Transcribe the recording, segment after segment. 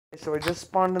So I just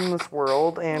spawned in this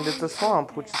world, and it's a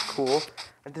swamp, which is cool.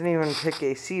 I didn't even pick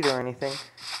a seed or anything.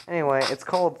 Anyway, it's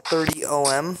called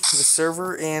 30OM, the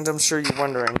server, and I'm sure you're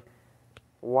wondering,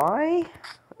 why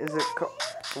is it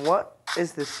what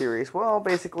is this series? Well,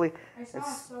 basically,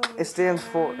 it stands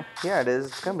for, yeah, it is,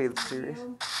 it's gonna be the series.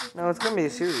 No, it's gonna be a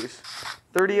series.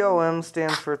 30OM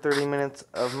stands for 30 minutes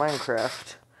of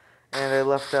Minecraft, and I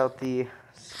left out the,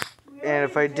 and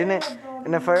if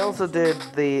I also did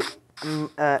the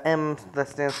M that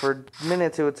stands for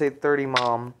minutes, it would say 30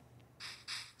 mom.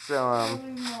 So,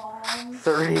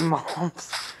 30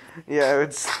 moms. Yeah, I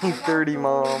would say 30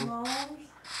 mom.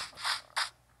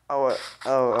 Oh,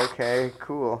 okay,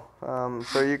 cool.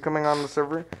 So are you coming on the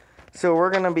server? So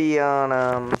we're gonna be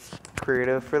on,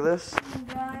 creative for this.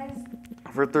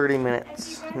 For 30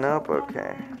 minutes. Nope,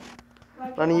 okay.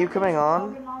 Lenny, you coming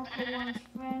on?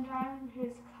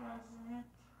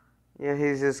 Yeah,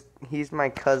 he's my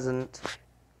cousin.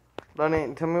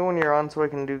 Lenny, tell me when you're on so I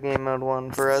can do game mode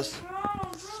 1 for us.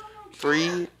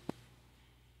 3,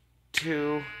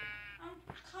 2,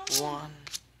 1.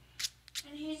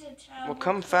 Well,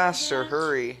 come faster,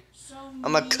 hurry.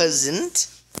 I'm a cousin?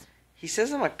 He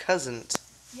says I'm a cousin.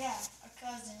 Yeah, a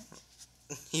cousin.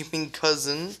 You mean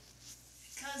cousin?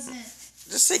 Cousin.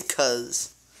 Just say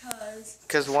cuz. Cuz.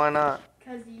 Cuz why not?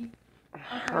 Cuz you.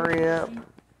 Hurry up.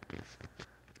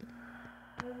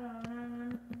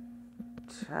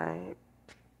 Type.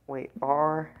 Wait,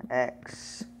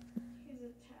 RX.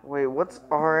 Wait, what's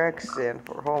RX stand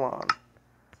for? Hold on.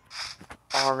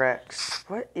 RX.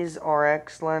 What is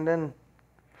RX, Landon?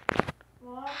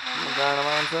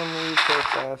 Dynamite moves so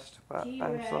fast, but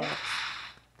I'm slow.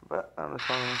 But I'm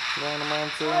sorry.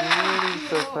 Dynamite moves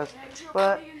so fast,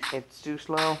 but it's too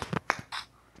slow.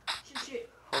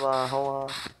 Hold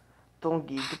on. Don't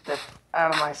get that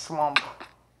out of my swamp.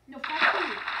 No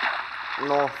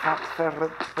fat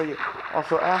ferret for you.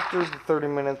 Also, after the 30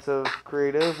 minutes of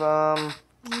creative,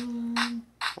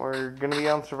 we're gonna be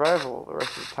on survival the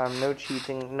rest of the time. No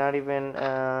cheating, not even,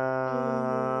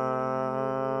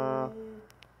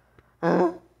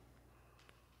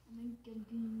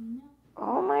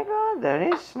 Oh my god, that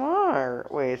is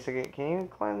smart. Wait a second, can you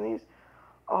climb these?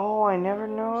 Oh, I never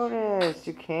noticed.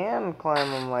 You can climb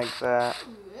them like that.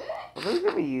 Well, those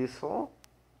could be useful.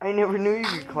 I never knew you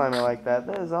could climb it like that.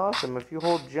 That is awesome. If you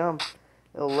hold jump,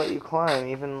 it'll let you climb,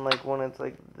 even like when it's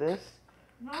like this.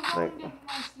 Like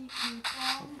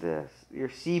this. Your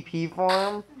CP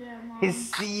farm?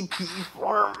 His CP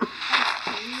farm.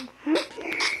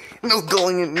 No,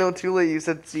 too late. You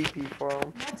said CP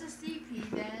farm. What's a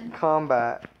CP then?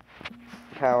 Combat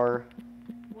power.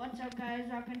 What's up, guys?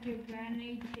 Welcome to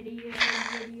Granny Kitty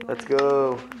video. Let's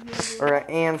go. Alright,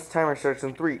 and timer starts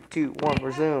in 3, 2, 1,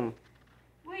 resume.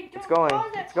 Wait, It's going.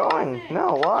 It's going.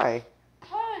 No, why?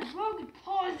 Pause, Logan,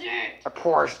 pause it. I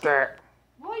paused it.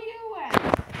 Where you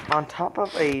at? On top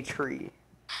of a tree.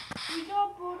 We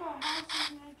don't build a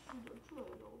house next to the tree.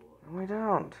 No, we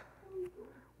don't.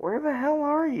 Where the hell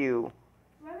are you?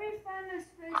 Let me find a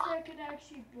space I could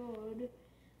actually build.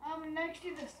 Next to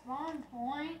the spawn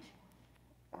point.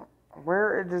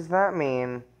 Where does that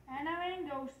mean? And I'm in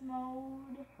ghost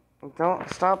mode. Don't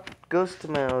stop ghost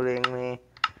moding me.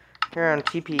 Here, I'm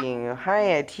TPing you.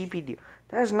 Hi, I TP'd you.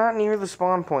 That is not near the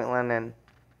spawn point, Lennon.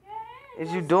 Yeah,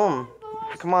 Is you dumb?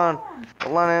 Come on,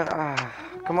 Lennon.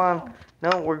 Come on.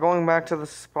 No, we're going back to the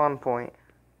spawn point.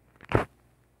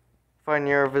 Fine,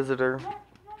 you're a visitor.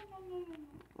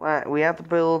 We have to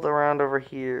build around over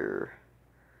here.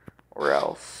 Or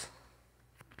else.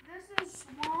 This is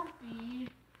swampy.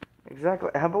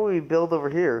 Exactly. How about we build over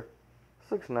here?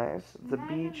 This looks nice. It's a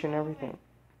beach and everything.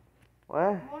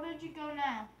 What? Where did you go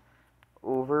now?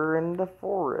 Over in the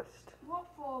forest. What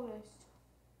forest?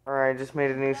 Alright, I just made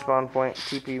a new spawn point.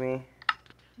 TP me.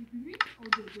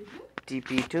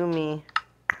 TP to me.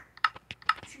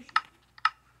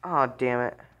 Aw, oh, damn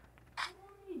it.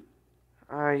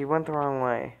 You went the wrong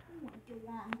way.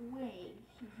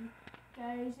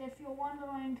 Guys, if you're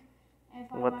wondering if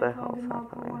what the hell's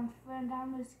happening? One friend,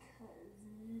 I'm his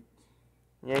cousin.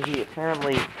 Yeah,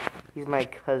 he's my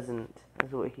cousin,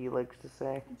 is what he likes to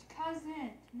say. It's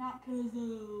cousin, not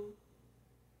cousin.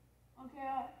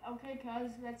 Okay,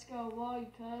 cuz, let's go. Where are you,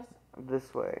 cuz?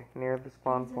 This way, near the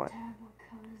spawn point.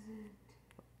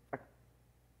 A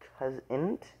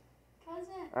cousin?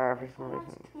 Cousin. Alright, for some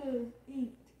reason.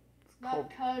 Cousin. Not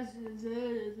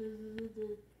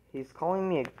cousin. He's calling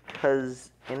me a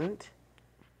cousin.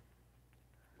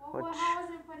 Well, how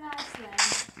is it pronounced then?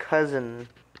 Cousin.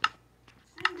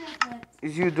 Different.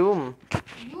 Is you doom?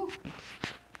 You?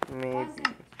 Maybe.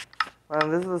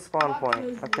 This is the spawn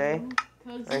point, okay?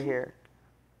 Right here.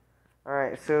 Alright.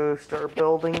 Alright, so start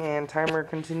building and timer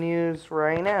continues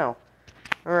right now.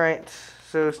 Alright,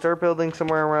 so start building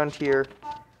somewhere around here.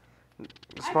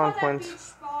 Spawn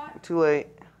points. Too late.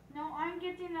 No, I'm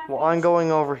getting that. Well, I'm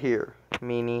going over here,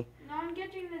 meanie. No, I'm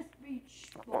getting this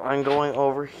beach spot. Well, I'm going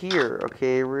over here.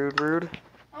 Okay, rude. Okay,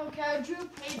 I drew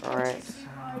paper Alright. to see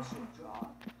what I should draw.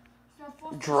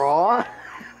 So Draw?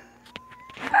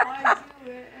 I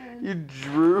drew it and You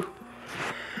drew?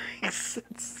 He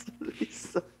sucks.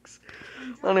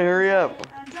 Let me hurry up.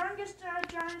 I'm drawing a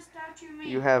giant statue of me.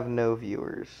 You have no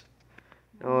viewers.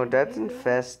 Oh, that's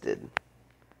infested.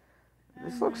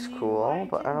 This looks cool,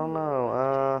 but I don't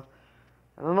know.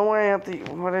 I don't know what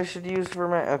what I should use for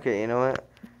my. Okay, you know what?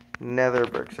 Nether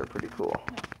bricks are pretty cool.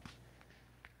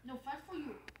 No, fight for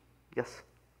you. Yes.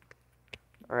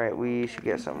 All right, we should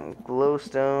get some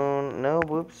glowstone. No,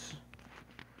 whoops.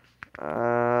 You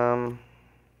know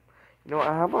what?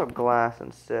 How about glass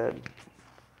instead?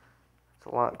 It's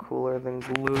a lot cooler than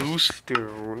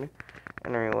glowstone.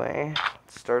 Anyway,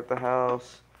 let's start the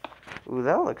house. Ooh,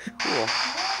 that looks cool.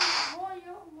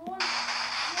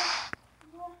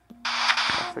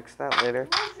 Fix that later.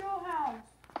 Where's your house?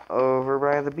 Over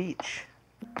by the beach.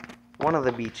 One of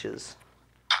the beaches.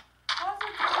 How's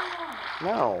it going on?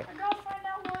 No. I gotta find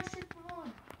out where I should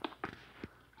build.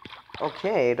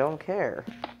 Okay, don't care.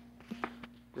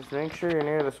 Just make sure you're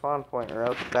near the spawn point or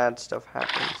else bad stuff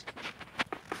happens.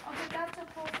 Okay, that's a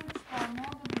closer spawn,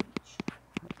 not the beach.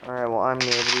 Alright, well, I'm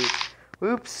near the beach.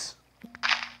 Whoops.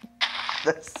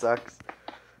 That sucks.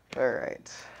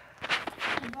 Alright.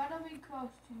 You gotta be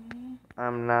close to me.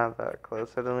 I'm not that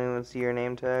close. I don't even see your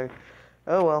name tag.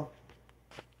 Oh, well.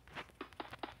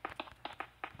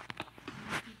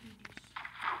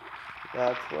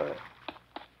 That's what.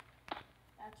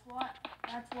 That's what?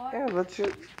 That's what? Yeah, that's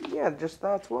just. Yeah, just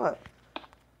that's what.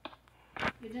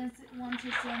 You didn't want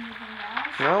to say anything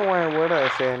else? No, why would I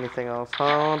say anything else?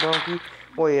 Huh, donkey?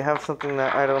 Well, you have something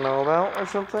that I don't know about or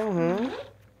something?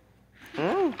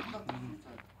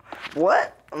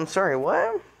 What? I'm sorry,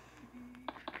 what?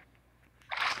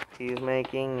 He's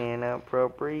making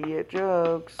inappropriate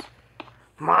jokes.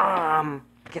 Mom,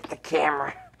 get the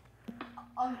camera.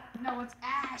 No, it's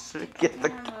Ash. Get the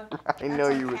camera. I know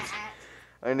you would.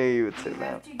 I knew you would say You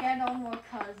that. have to get on more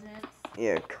cousins.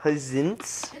 Yeah,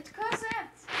 cousins. It's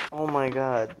cousins. Oh my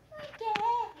God.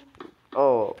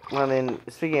 Oh, Lennon.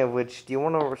 Speaking of which, do you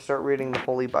want to start reading the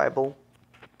Holy Bible,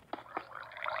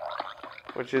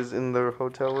 which is in the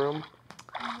hotel room?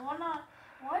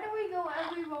 Why do we go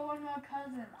everywhere when we're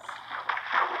cousins?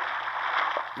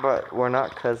 But we're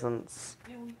not cousins.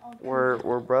 Yeah,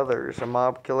 We're brothers. A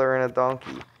mob killer and a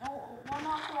donkey. No, we're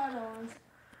not brothers.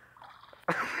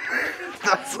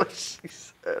 That's what she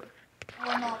said.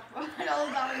 We're not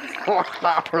brothers. We're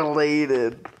not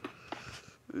related.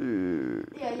 Ooh.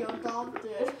 Yeah, you're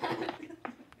adopted.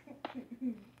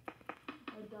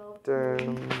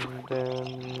 Dun,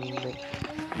 dun.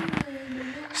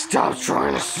 Stop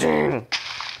trying to sing.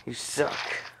 You suck.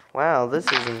 Wow, this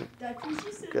isn't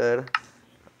good.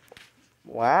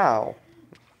 Wow.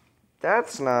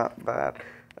 That's not bad.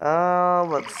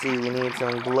 Let's see. We need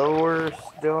some glower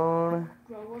stone.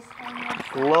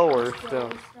 Glower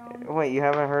stone. Wait, you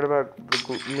haven't heard about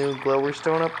the new glower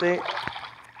stone update?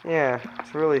 Yeah,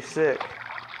 it's really sick.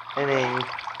 And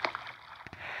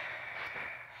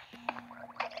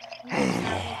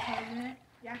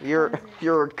you're a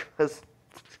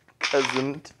cousin.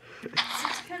 Cousin.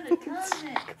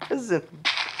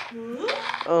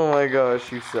 Oh my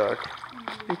gosh, you suck.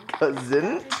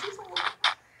 Cousin?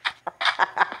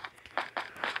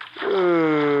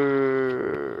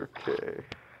 Okay.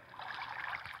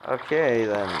 Okay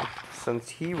then. Since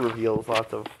he reveals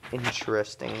lots of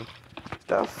interesting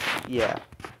stuff, yeah.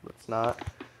 Let's not.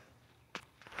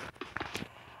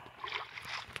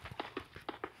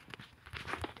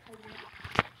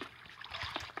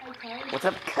 What's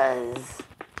up, cuz?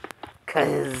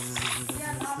 Cuz.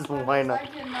 Why not? I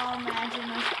cannot imagine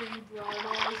us being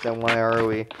brothers. Then why are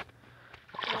we?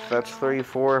 That's 3,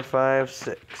 4, 5,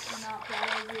 6. We're not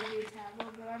brothers, we have a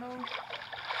brother.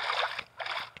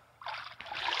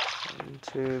 1,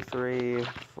 2, 3,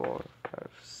 4, 5,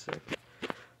 6.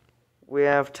 We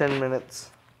have 10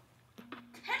 minutes.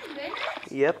 10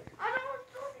 minutes? Yep. I don't want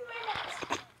 20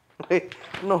 minutes. Wait,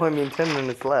 no, I mean 10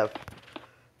 minutes left.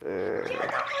 Yeah, that was 20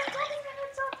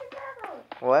 minutes altogether.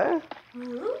 What?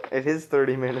 Huh? It is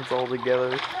 30 minutes altogether.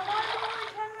 Then why is it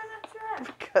only 10 minutes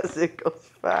left? Because it goes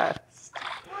fast.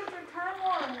 What's your time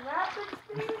on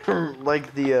rapid speed?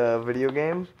 Like the video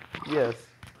game? Yes.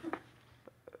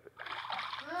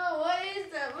 Oh, what is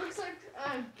that? Looks like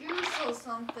a goose or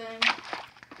something.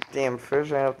 Damn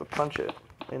fish, I have to punch it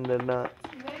in the nut.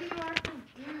 Radioactive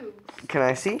Can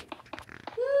I see?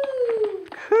 Woo!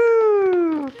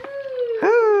 Hoo!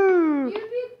 Hoo! You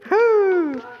beat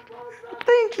Hoo!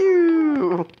 Thank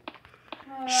you!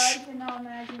 I cannot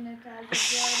imagine it as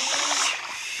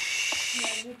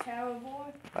a yeah,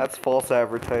 terrible. That's false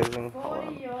advertising.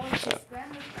 40 years to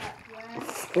spend with that plan.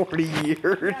 40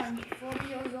 years? Yeah, I'm 40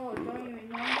 years old. Don't you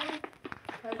remember?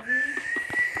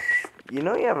 You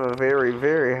know you have a very,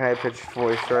 very high-pitched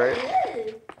voice, right?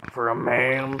 For a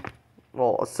man.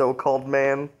 Well, a so-called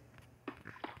man.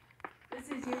 This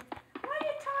is you. Why are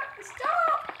you talking?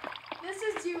 Stop! This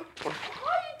is you. Why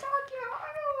are you talking?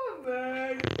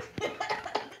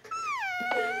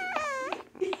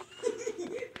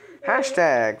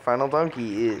 Hashtag Final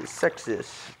Donkey is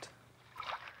sexist.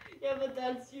 Yeah, but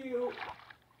that's you.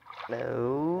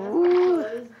 No.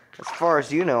 That's As far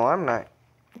as you know, I'm not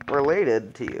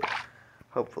related to you.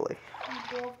 Hopefully.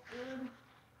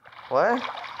 What?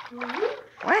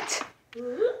 What?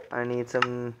 I need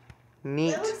some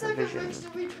neat That looks like vision. a mixture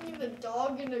between a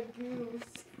dog and a goose.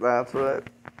 That's what.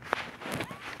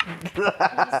 He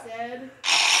said.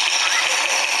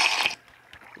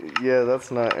 Yeah,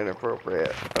 that's not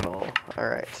inappropriate at all.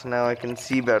 Alright, so now I can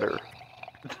see better.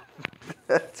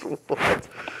 That's what.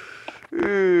 Okay.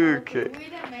 We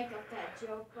didn't make up that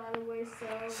joke, by the way, so.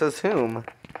 Says whom?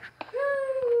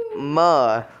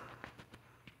 Ma.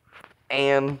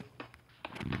 And.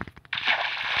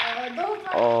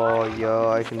 Oh, yo,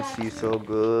 I can see so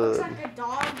good. Looks like a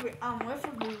dog with a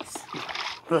goose.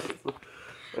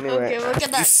 Anyway, Okay, look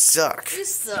at that. You suck. You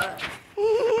suck.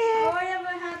 Oh, I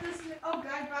haven't had this. Oh,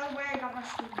 guys, by the way, I got my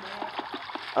student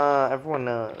bag. Everyone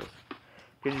knows.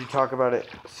 Did you talk about it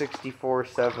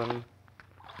 64/7?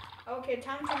 Okay,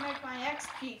 time to make my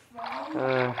XP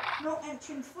phone. No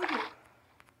entrance for you.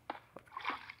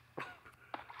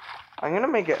 I'm gonna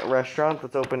make a restaurant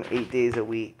that's open 8 days a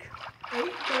week.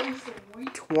 8 days a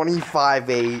week?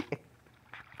 25/8.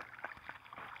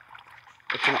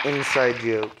 It's an inside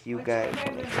joke, you What's guys. your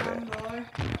favorite number?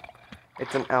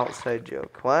 It's an outside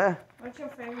joke. What? What's your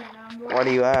favorite number? Why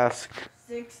do you ask?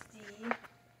 60.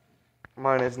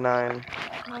 Mine is 9.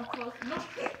 No, close enough.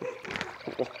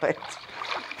 What?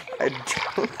 I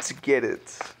don't get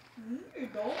it. You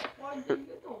don't? Why do you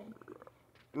don't?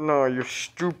 No, you're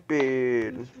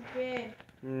stupid. You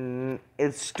stupid.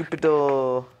 It's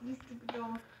stupido. You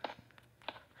stupid.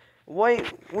 Why?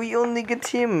 We only get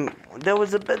him. That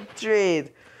was a bad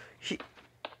trade.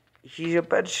 He's a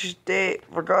bad state.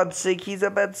 For God's sake, he's a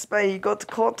bad spy. He got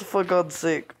caught, for God's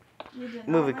sake.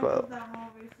 Movie quote.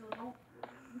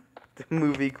 The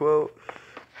movie quote.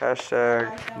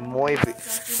 Hashtag Moivi.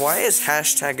 Why is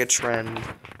hashtag a trend?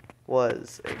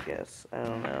 Was, I guess. I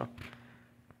don't know.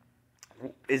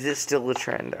 Is it still a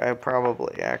trend? I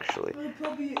probably, actually.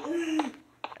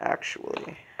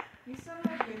 Actually. You sound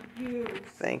like a goose.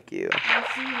 Thank you.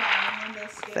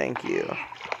 Thank Thank you.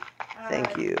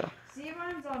 Thank you. Sea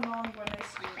lions are long when they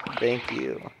sleep. Thank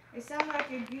you. They sound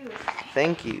like a goose.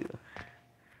 Thank you.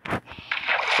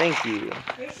 Thank you.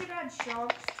 They should add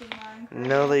sharks to Minecraft.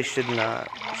 No, they should not.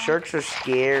 Sharks are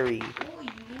scary. Oh,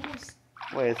 use.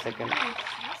 Wait a second.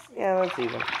 Yeah, that's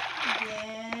even.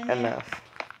 Enough.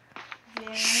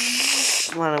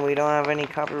 Lana, we don't have any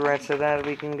copyrights to that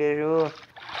we can get you.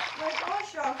 Like all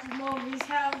sharks movies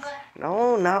have that.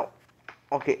 No, not.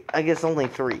 Okay, I guess only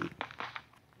 3.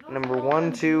 Number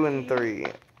 1, 2, and 3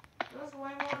 That's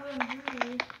way more than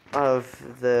 3.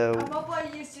 of the. I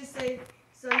used to say,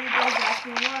 so you guys asked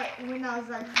me what, when I was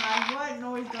like 5, what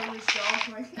noise does a shark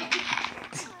make?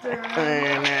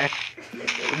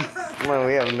 Well,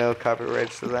 we have no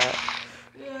copyrights to that.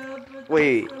 Yeah, but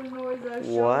Wait, that's the noise that sharks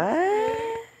what?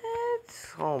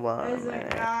 Hold on a make. Is it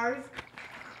minute. ours?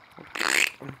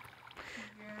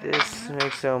 This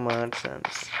makes so much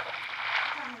sense.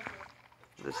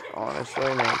 This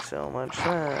honestly makes so much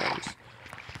sense.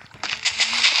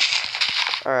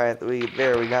 Alright, we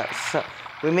got some.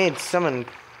 We made summon.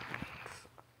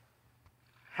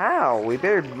 How? We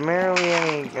barely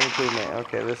any improvement.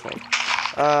 Okay, this one.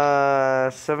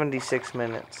 76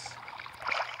 minutes.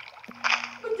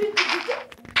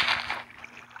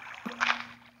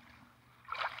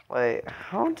 Wait,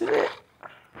 how did it?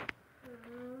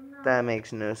 That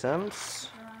makes no sense.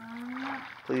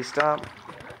 Please stop.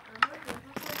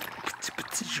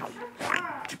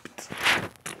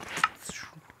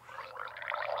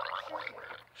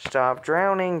 Stop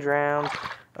drowning, drown.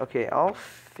 Okay, I'll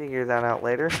figure that out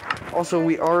later. Also,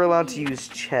 we are allowed to use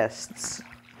chests.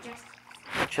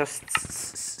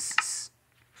 Chests.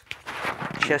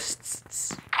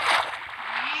 Chests.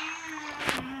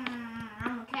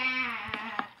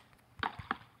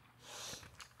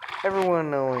 Everyone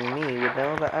knowing me would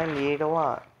know that I need a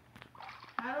lot.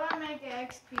 How do I make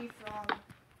XP from?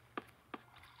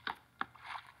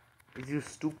 You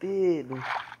stupid.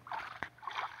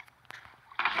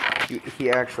 He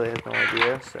actually has no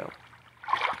idea, so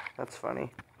that's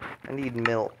funny. I need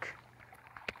milk.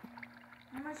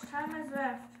 How much time is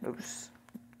left? Oops.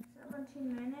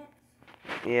 17 minutes?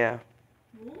 Yeah,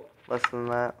 Ooh. less than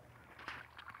that.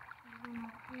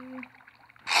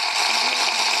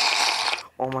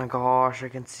 Oh my gosh, I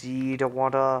can see the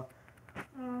water.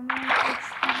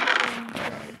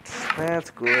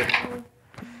 That's good.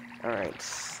 Alright.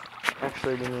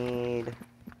 Actually, we need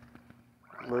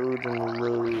loads and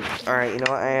loads. Alright, you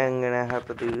know what? I am gonna have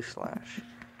to do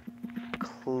 /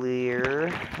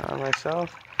 clear on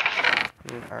myself.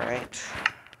 Alright.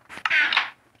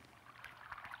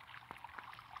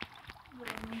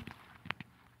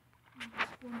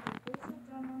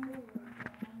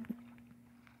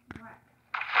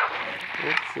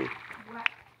 Oopsie.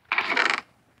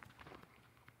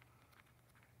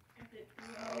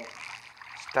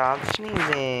 Stop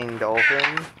sneezing,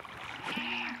 dolphin.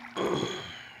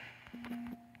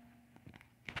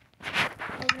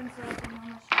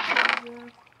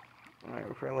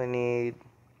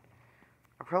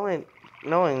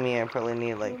 Knowing me, I probably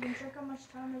need like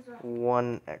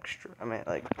one extra. I mean,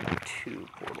 like 2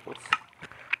 portals.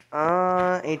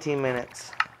 18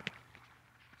 minutes.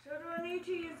 So do I need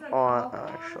to use like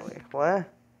Actually, what?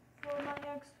 For my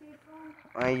XP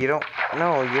farm? You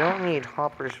don't need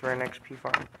hoppers for an XP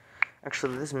farm.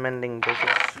 Actually, this mending book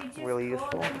is really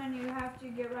useful. And you have to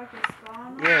get like a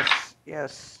spawn.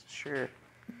 Yes, sure.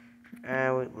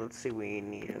 Let's see, we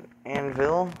need an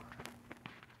anvil.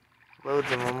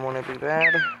 Loads of them wouldn't be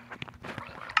bad.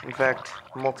 In fact,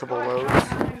 multiple loads.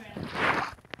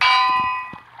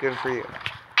 Good for you.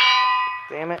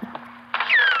 Damn it.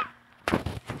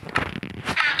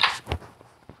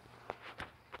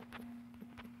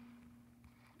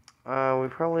 We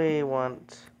probably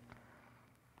want...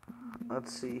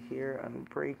 Let's see here,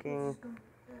 unbreaking.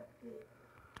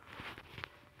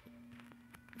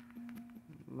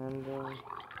 Mending.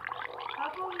 How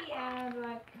about we add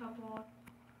like a couple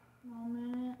more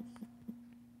minutes?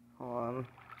 Hold on.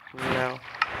 No.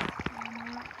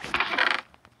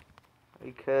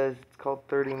 Because it's called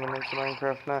 30 minutes of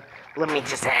Minecraft now. Let me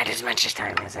just add as much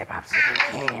time as I possibly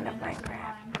can of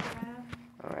Minecraft.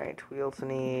 Alright, we also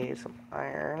need some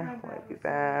iron. Might be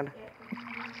bad.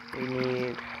 We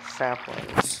need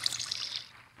saplings.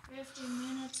 50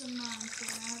 minutes of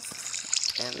Minecraft.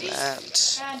 And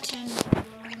that. Add 10 more.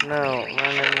 No.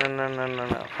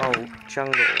 Oh,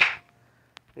 jungle.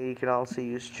 You can also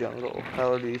use jungle. That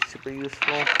would be super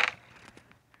useful.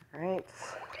 Alright.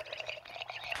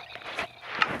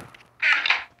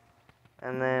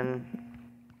 And then,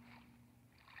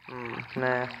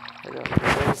 nah, I don't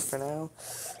need those for now.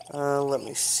 Let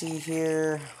me see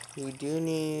here. We do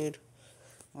need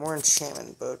more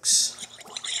enchantment books.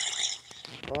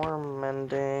 More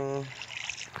mending.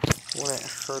 Wouldn't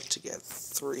hurt to get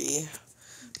 3.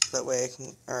 That way I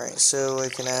can, alright, so I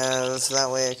can have, that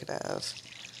way I could have, let's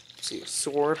see,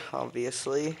 sword,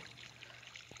 obviously.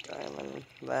 Diamond,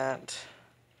 that.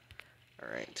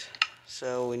 Alright,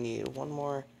 so we need one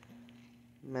more.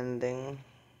 Mending.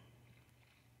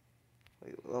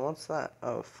 Wait, what's that?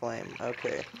 Oh, flame.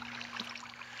 Okay.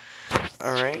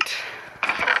 Alright.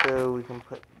 So we can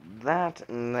put that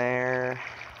in there.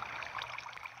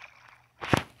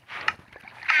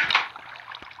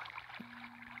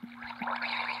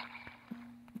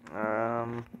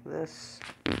 This.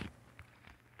 How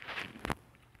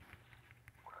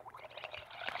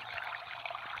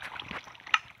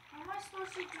am I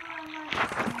supposed to do it?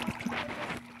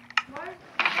 What? Am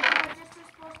I just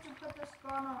supposed to put the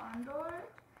spawner under it?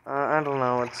 I don't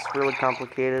know. It's really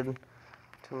complicated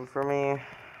for me.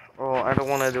 Well, I don't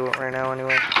want to do it right now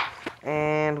anyway.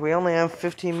 And we only have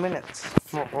 15 minutes.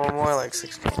 Or more like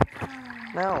 16.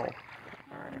 No.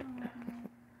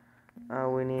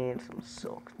 Alright. We need some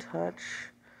silk touch.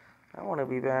 That wouldn't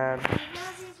be bad.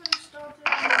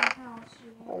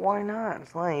 Well, why not?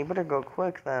 It's fine. You better go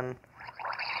quick then.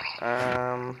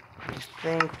 I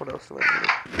think, what else do I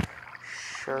need?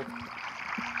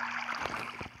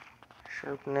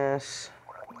 Sharpness.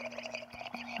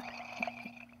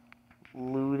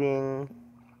 Looting.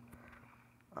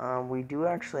 We do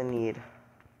actually need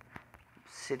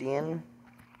obsidian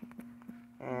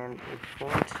and a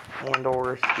flint and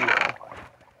or steel.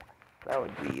 That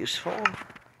would be useful.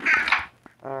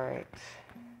 Alright.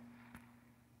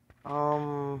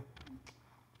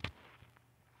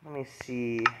 Let me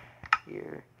see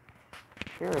here.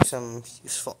 Here are some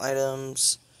useful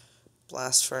items.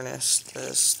 Blast furnace,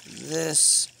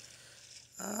 this.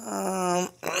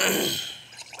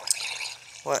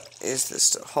 What? is this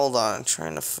stuff? Hold on, I'm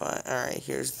trying to find. Alright,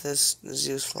 here's this. This is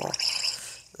useful.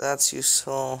 That's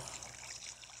useful.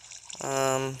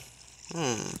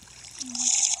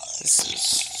 This is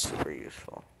super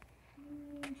useful.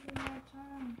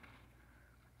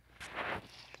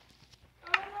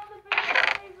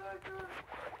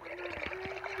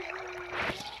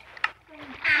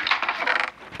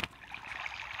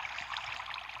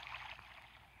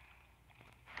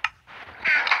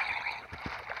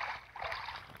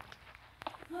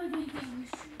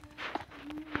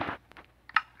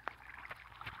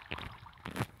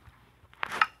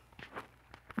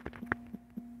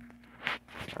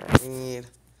 Alright, we need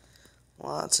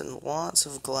lots and lots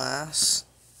of glass.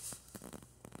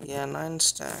 Yeah, 9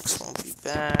 stacks won't be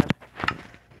bad.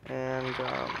 And,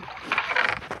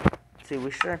 see,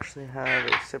 we should actually have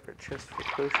a separate chest for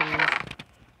potions.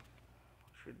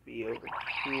 Should be over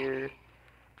here.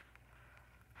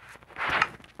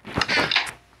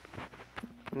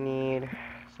 Need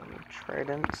some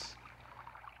tridents,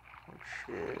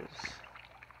 which is...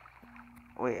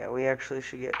 Wait, yeah, we actually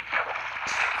should get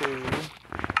 2.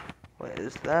 What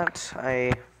is that?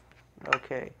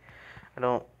 Okay. I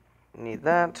don't need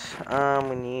that.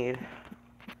 We need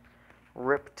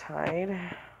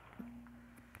Riptide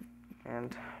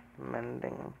and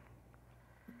Mending.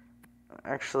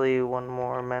 Actually, one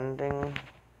more Mending.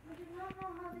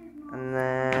 And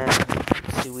then,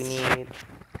 let's see, we need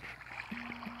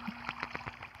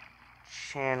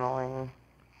Channeling.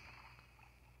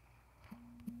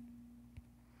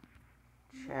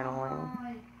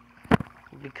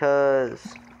 Because,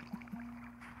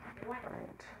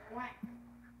 right,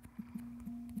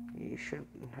 you should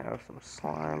have some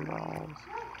slime balls.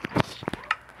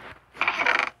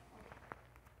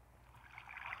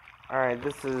 Alright,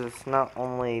 this is not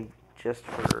only just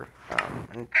for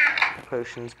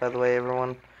potions, by the way,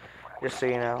 everyone. Just so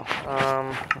you know.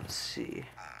 Let's see.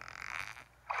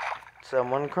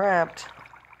 Someone crapped.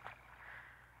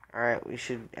 Alright, we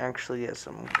should actually get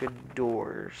some good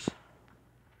doors.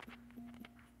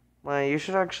 Well, you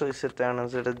should actually sit down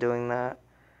instead of doing that.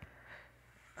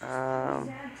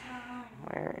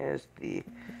 Where is the...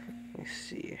 Let me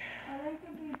see. I think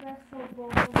it'd be best for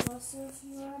both of us if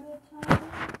you had a time.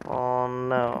 Oh,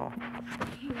 no.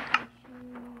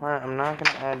 Well, I'm not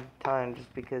gonna add time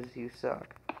just because you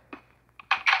suck.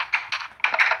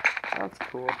 That's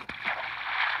cool.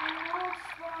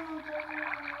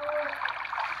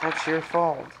 That's your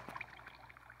fault.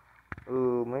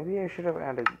 Ooh, maybe I should have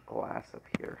added glass up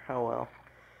here. Oh well.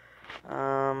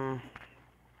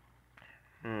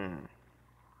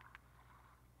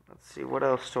 Let's see, what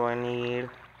else do I need?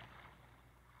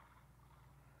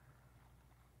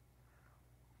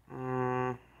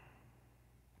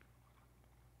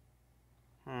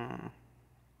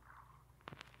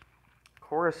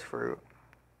 Chorus fruit.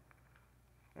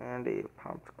 And a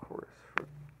popped chorus fruit.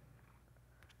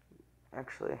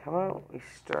 Actually, how about we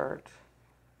start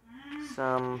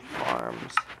some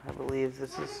farms? I believe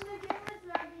this is...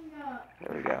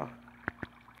 There we go.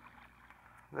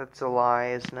 That's a lie,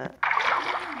 isn't it?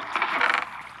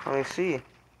 Let me see.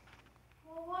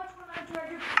 Well, watch when I try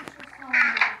to fix this one.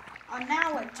 Oh,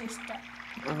 now it just did.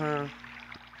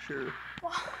 Sure.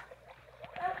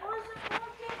 That wasn't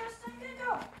working a second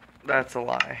ago. That's a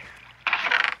lie.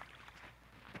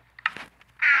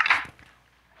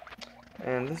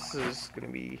 And this is going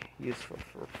to be useful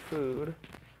for food.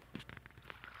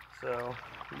 So,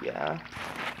 yeah.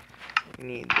 We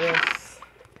need this.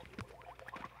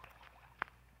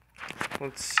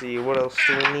 Let's see, what else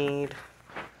do we need?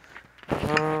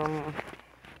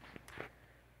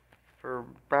 For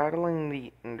battling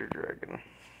the Ender Dragon.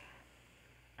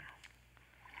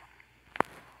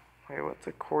 Wait, what's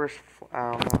a course?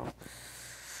 I don't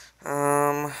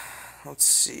know. Let's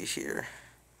see here.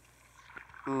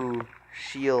 Ooh,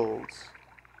 shields.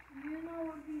 You know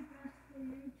what would be best for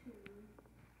you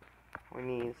two. We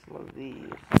need some of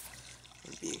these.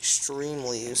 It'd be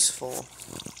extremely useful.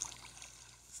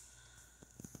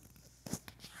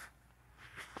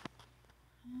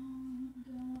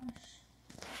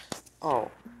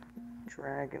 Oh,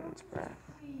 dragon's breath.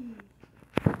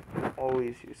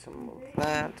 Always use some of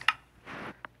that.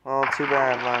 Well, too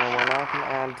bad, Lionel. We're not gonna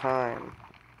add time.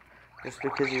 Just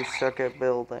because you suck at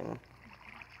building.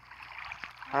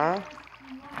 Huh?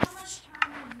 How much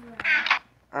time is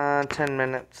left? 10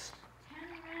 minutes.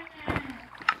 10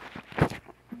 minutes.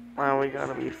 Well, we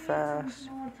gotta be fast.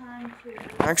 More time too.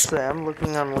 Actually, I'm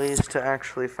looking on ways to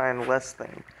actually find less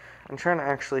things. I'm trying to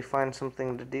actually find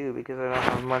something to do because I don't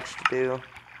have much to do.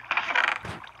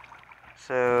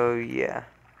 So, yeah.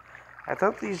 I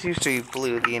thought these used to be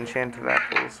blue, the enchanted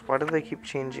apples. Why do they keep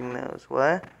changing those?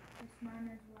 What? It's mine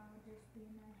as well.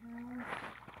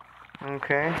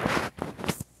 Okay.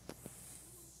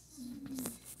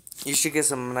 You should get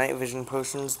some night vision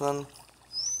potions then.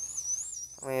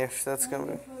 I mean, if that's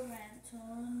gonna be...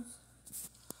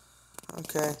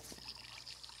 Okay.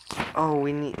 Oh,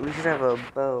 we should have a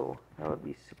bow. That would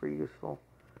be super useful.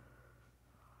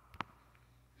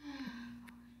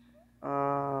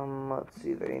 Let's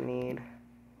see, they need...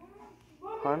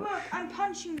 Punch? Look, I'm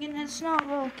punching and it's not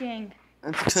working.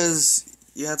 It's because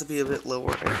you have to be a bit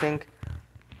lower, I think.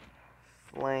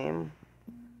 Flame.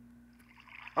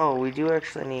 Oh, we do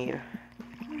actually need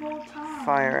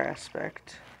fire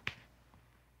aspect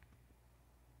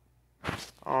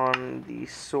on the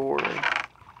sword.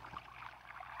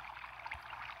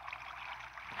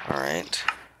 Alright.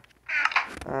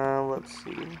 Let's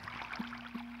see.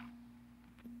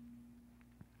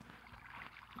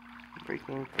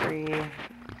 Breaking 3.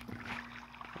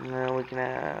 And then we can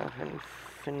have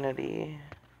infinity.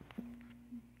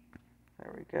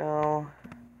 There we go.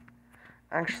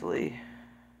 Actually...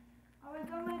 Are we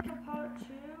gonna make a part 2?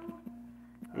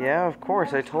 Yeah, of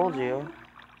course, I told you.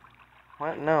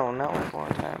 What? No, not with more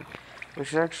time. We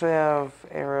should actually have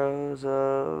arrows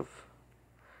of...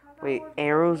 Wait,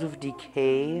 arrows of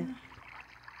decay?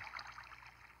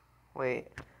 Wait,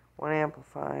 1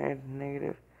 amplified,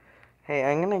 negative... Hey,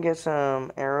 I'm gonna get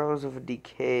some arrows of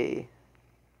decay.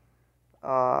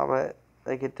 But,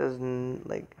 like, it doesn't,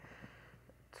 like...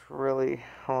 It's really...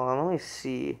 Hold on, let me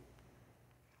see.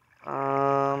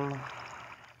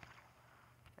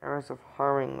 Arrows of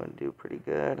harming would do pretty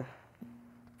good.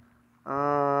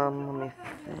 Let me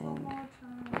think.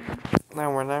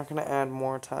 No, we're not gonna add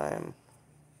more time.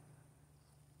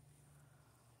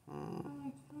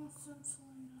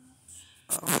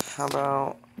 How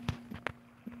about...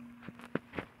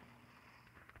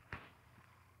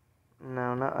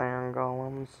 No, not iron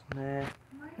golems. Nah.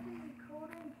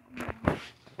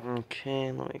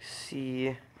 Okay, let me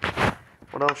see.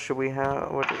 What else should we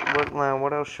have?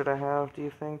 What else should I have, do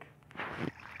you think?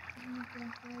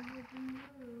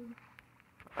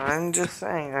 I'm just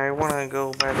saying, I want to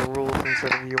go by the rules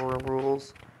instead of your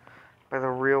rules. By the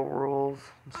real rules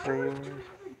instead of yours.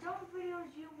 The dumb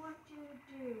videos you want to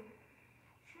do.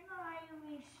 Shouldn't I at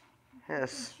least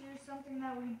Yes. choose something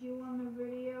that we do on the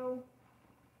video?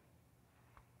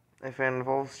 If it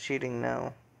involves cheating,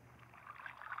 no.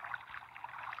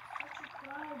 Such a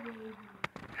crybaby.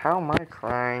 How am I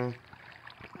crying?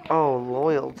 Oh,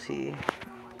 loyalty.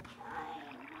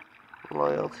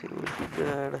 Loyalty would be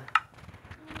good.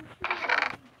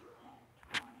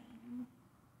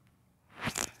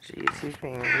 Jeez, he's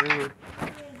being rude.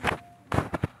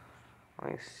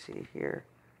 Let me see here.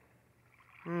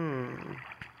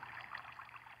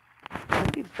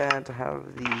 It'd be bad to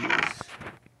have these.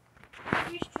 How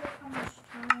much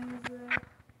time is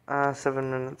that?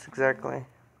 7 minutes exactly.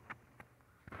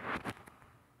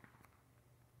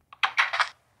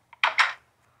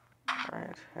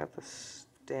 Alright, I have to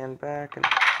stand back and...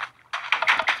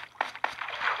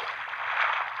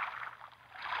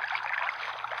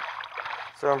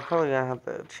 So I'm probably gonna have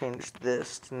to change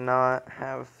this to not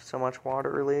have so much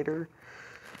water later.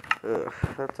 Ugh,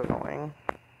 that's annoying.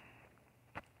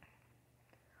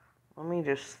 Let me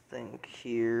just think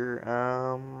here.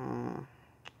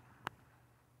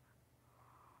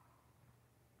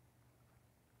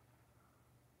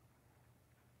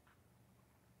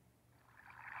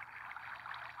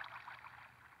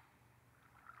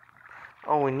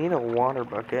 Oh, we need a water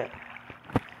bucket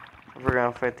if we're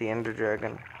gonna fight the Ender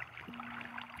Dragon.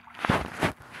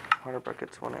 Water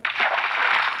buckets wouldn't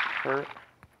hurt.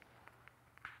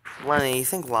 Lenny, you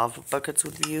think lava buckets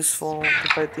would be useful to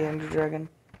fight the Ender Dragon?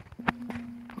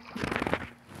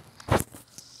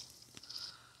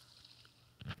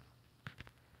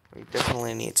 We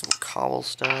definitely need some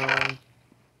cobblestone.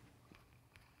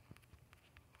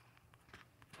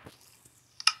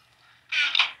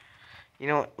 You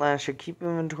know what, Lana, should keep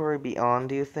inventory be on,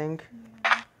 do you think?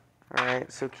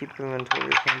 Alright, so keep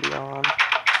inventory can be on.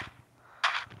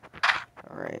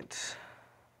 Alright.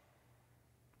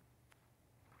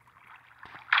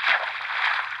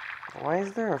 Why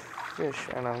is there a fish?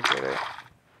 I don't get it.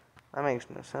 That makes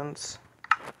no sense.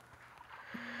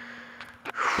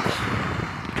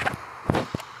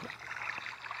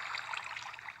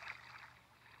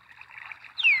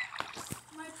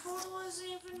 My portal isn't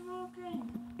even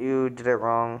working. You did it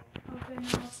wrong. Okay, now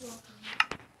it's working.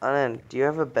 Anand, do you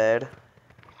have a bed?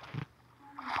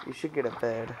 You should get a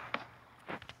bed.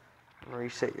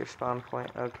 Reset your spawn point.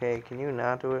 Okay, can you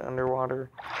not do it underwater?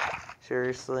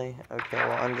 Seriously? Okay,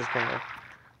 well, I'm just gonna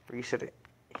reset it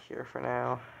here for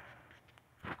now.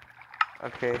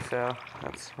 Okay, so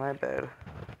that's my bed.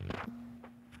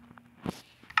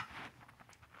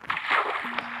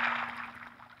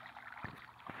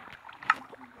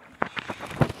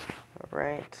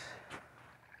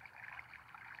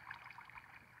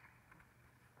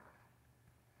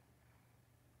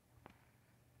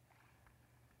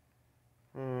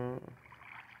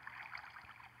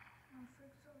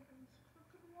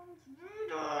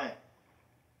 Alright.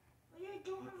 I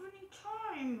don't have any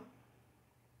time.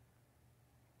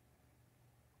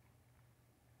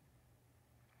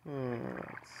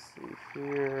 Let's see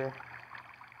here.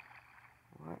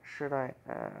 What should I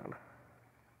add?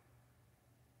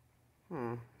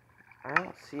 I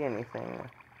don't see anything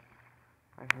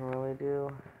I can really do.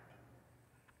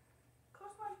 Cause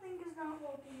my thing is not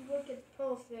working. Look, it's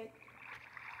perfect.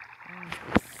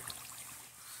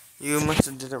 You must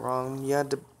have did it wrong. You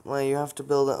had to, well, you have to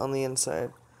build it on the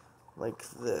inside, like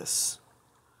this.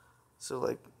 So,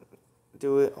 like,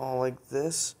 do it all like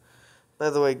this. By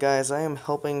the way, guys, I am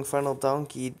helping Final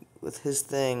Donkey with his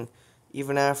thing,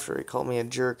 even after he called me a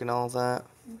jerk and all that.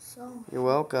 You're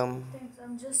welcome. Thanks.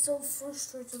 I'm just so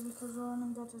frustrated because I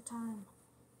haven't got the time.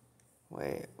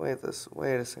 Wait a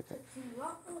second. Takes me a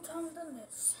lot more time than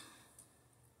this.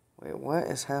 Wait, what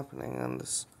is happening on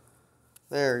this?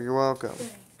 There, you're welcome.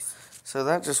 Thanks. So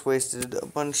that just wasted a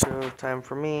bunch of time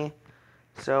for me.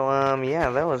 So, yeah,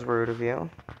 that was rude of you.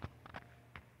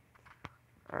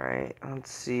 Alright,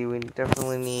 let's see, we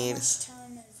definitely need some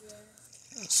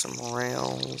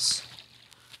rails.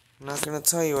 I'm not gonna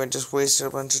tell you, I just wasted a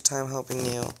bunch of time helping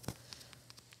you.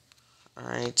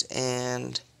 Alright,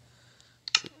 and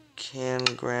we can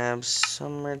grab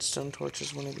some redstone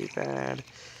torches, wouldn't be bad.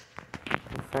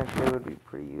 In fact, they would be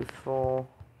pretty useful.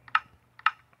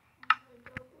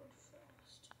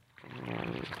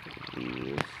 And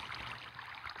these.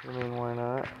 I mean, why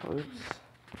not? Oops.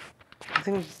 I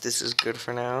think this is good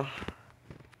for now.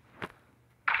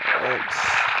 Right.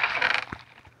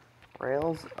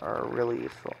 Rails are really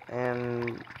useful.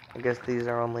 And I guess these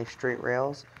are only straight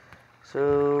rails.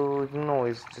 So we can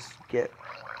always just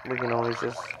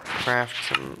craft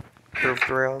some curved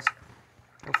rails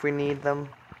if we need them.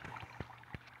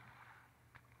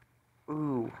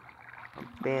 Ooh.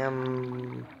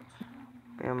 Bamboo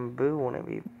wouldn't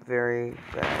be very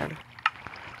bad.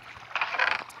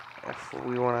 If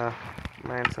we want to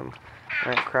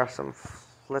craft some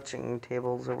fletching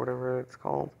tables or whatever it's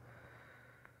called.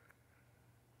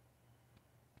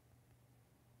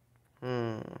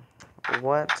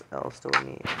 What else do we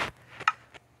need?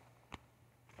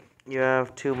 You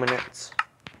have 2 minutes.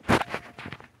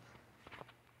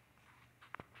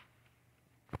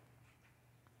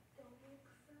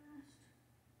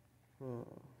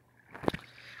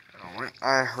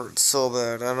 I hurt so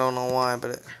bad. I don't know why, but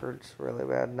it hurts really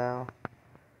bad now.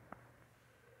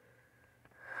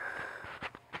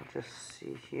 Just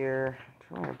see here.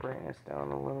 Turn my brightness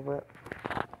down a little bit.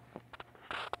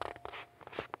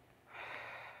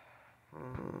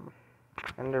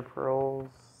 Ender pearls.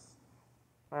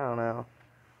 I don't know.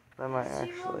 That might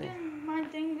actually. My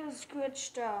thing is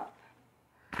glitched up.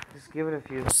 Just give it a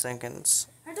few seconds.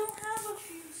 I don't have a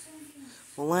few seconds.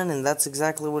 Well, Lennon, that's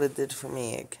exactly what it did for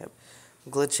me. It kept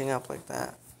glitching up like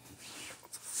that.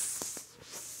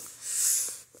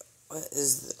 What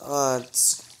is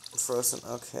it's frozen.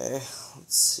 Okay.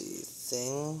 Let's see.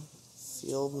 Thing.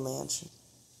 Field mansion.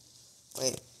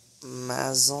 Wait.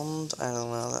 Mazond? I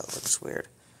don't know. That looks weird.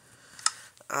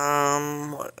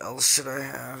 What else should I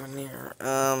have in here?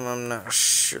 I'm not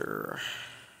sure.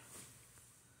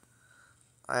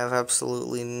 I have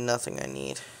absolutely nothing I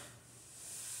need.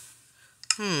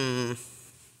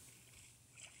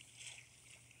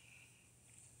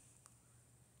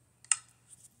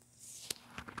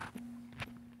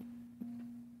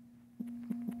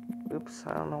 Oops,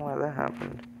 I don't know why that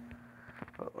happened.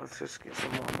 But let's just get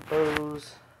some more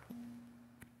bows.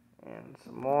 And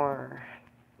some more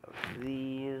of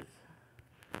these.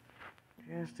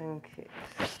 Just in case.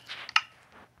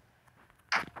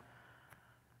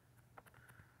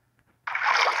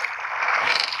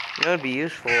 You know what would be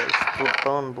useful is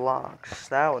bone blocks.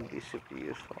 That would be super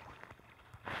useful.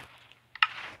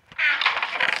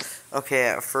 Okay,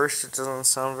 at first it doesn't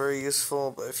sound very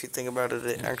useful, but if you think about it,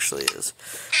 it actually is.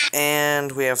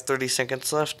 And we have 30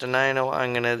 seconds left, and I know what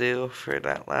I'm gonna do for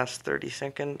that last 30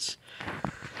 seconds.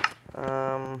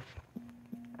 Let's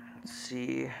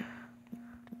see.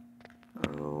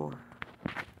 Oh.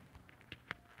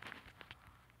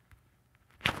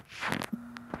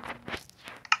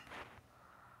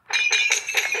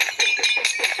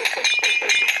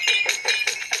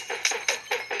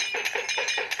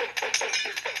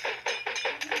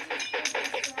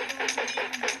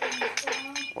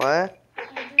 What?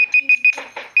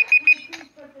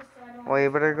 Well, you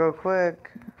better go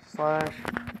quick. /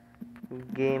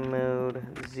 game mode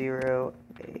 0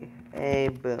 a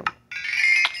boom.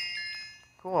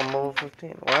 Cool, I'm level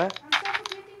 15. What? I'm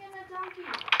suffocating in a donkey.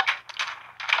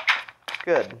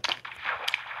 Good.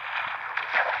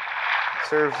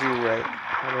 Serves you right.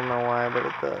 I don't know why, but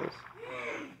it does.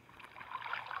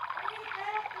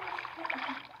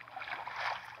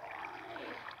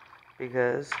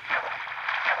 Because...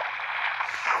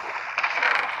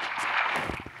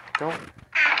 Don't...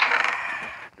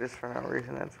 Just for no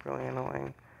reason, that's really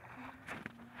annoying.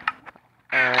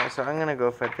 Alright, so I'm gonna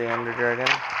go fight the Ender Dragon.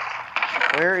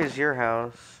 Where is your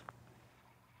house?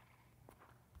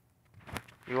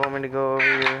 You want me to go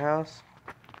over to your house?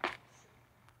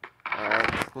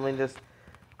 Alright, let me just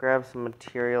grab some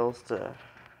materials to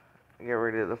get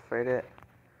ready to fight it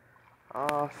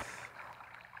off.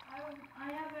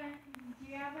 Do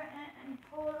you have an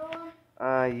portal?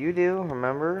 You do,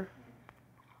 remember?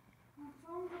 My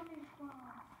phone's on his phone.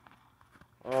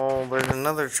 Oh, there's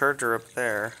another charger up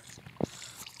there.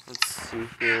 Let's see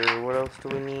here. What else do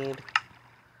we need?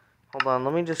 Hold on,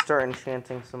 let me just start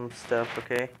enchanting some stuff,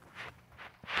 okay?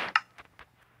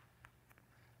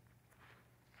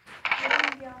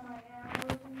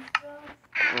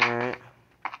 Alright.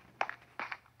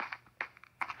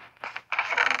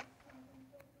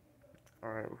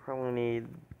 Alright, we probably need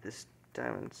this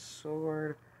diamond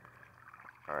sword.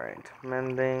 Alright,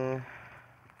 mending.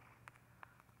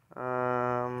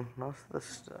 Most of the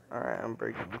stuff. Alright, I'm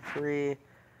breaking 3.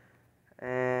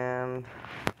 And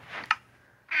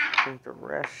I think the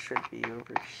rest should be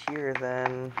over here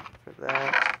then for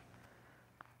that.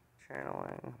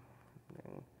 Channeling.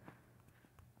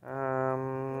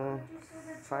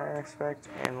 Fire aspect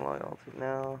and loyalty.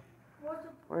 No.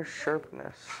 Where's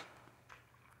sharpness?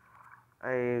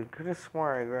 I could have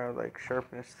sworn I grabbed like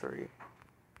sharpness 3.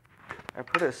 I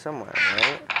put it somewhere,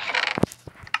 right?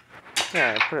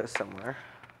 Yeah, I put it somewhere.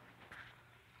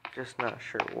 Just not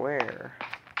sure where.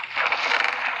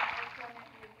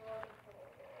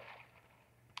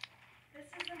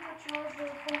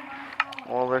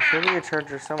 Well, there should be a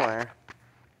charger somewhere.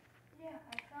 Yeah,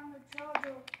 I found the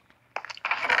charger.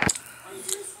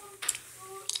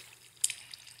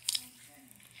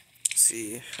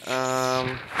 See,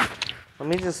 let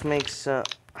me just make some.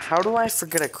 How do I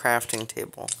forget a crafting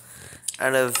table?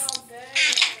 Out of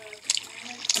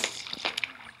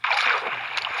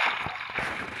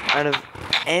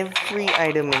every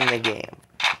item in the game.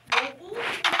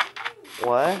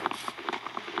 What?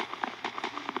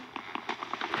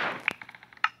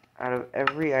 Out of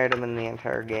every item in the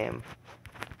entire game,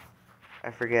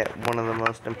 I forget one of the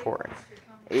most important.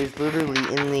 It is literally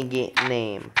in the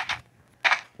name.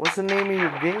 What's the name of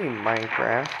your game,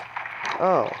 Minecraft?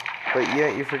 Oh, but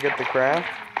yet you forget the craft?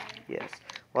 Yes.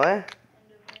 What?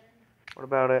 What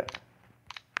about it?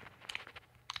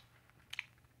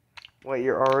 What,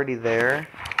 you're already there?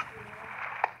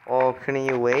 Oh, couldn't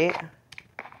you wait?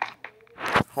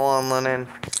 Hold on, Lennon.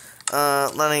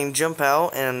 Lennon, jump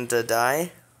out and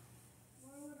die.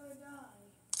 Why would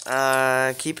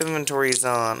I die? Keep inventories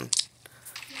on.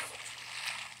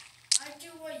 I do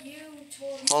what you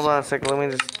told me. Hold on a second, let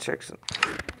me just check some.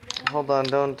 Hold on,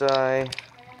 don't die.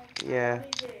 Yeah.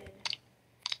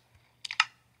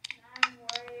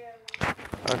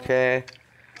 Okay.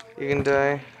 You can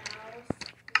die.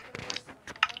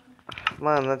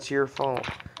 Mom, that's your fault.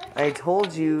 I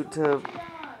told you to,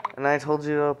 and I told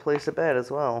you to place a bed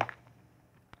as well.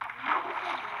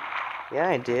 Yeah,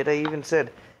 I did. I even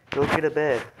said, go get a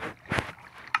bed.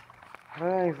 How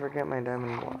did I forget my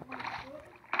diamond block?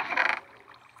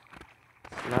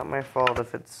 It's not my fault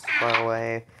if it's far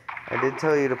away. I did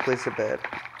tell you to place a bed.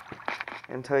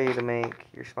 And tell you to make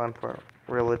your spawn point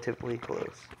relatively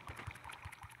close.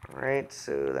 Alright,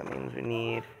 so that means we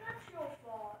need...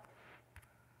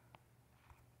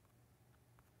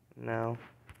 No.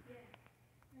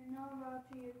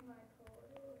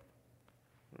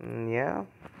 Yeah?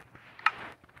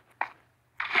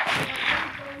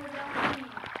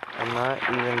 I'm not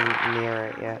even near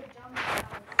it yet.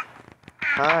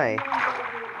 Hi.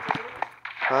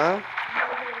 Huh?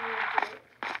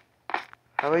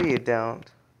 How about you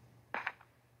don't?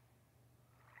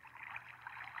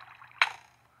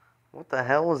 What the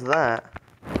hell was that?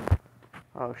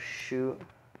 Oh shoot.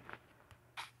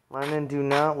 Lennon, do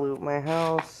not loot my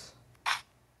house.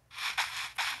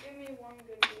 Give me one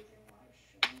good reason why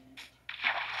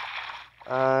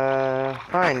I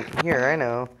shouldn't. Fine. Here, I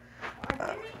know.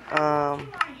 I'm going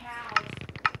to my house.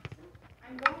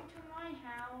 I'm going to my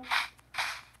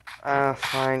house.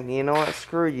 Fine. You know what?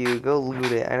 Screw you. Go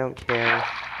loot it. I don't care.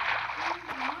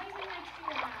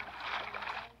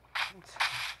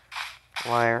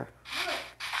 Liar. Look,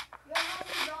 your house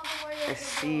is all the way over I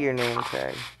see your name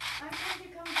tag. I'm going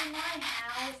to come to my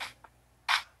house.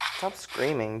 Stop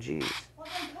screaming, jeez. What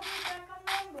the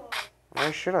Why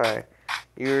should I?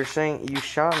 You were saying you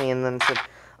shot me and then said,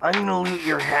 I'm gonna loot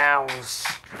your house.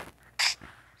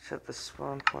 Set the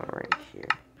spawn point right here.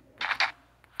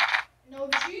 No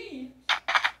cheat.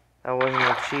 That wasn't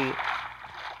a cheat.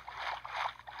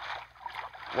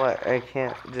 What? I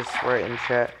can't just write in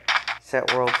chat,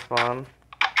 set world spawn.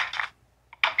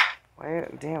 Why?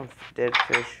 Damn dead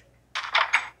fish.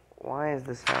 Why is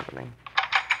this happening?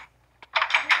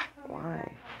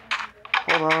 Why?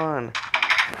 Hold on.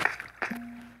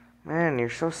 Man, you're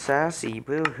so sassy.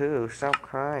 Boo-hoo. Stop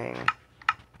crying.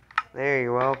 There,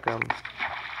 you're welcome.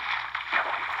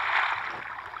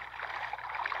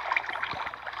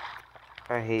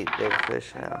 I hate dead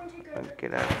fish now.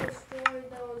 Get out of here.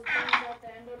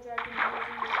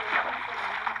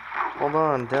 Hold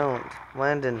on, don't.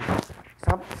 Landon,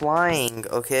 stop flying,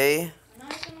 okay?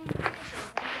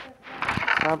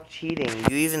 Stop cheating.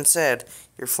 You even said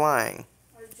you're flying.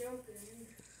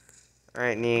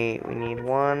 Alright, we need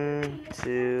 1,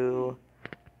 2,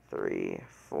 3,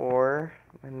 4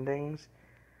 endings.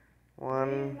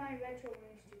 1,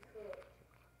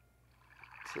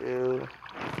 2,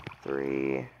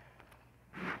 3.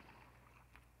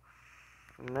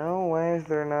 No, why is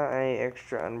there not any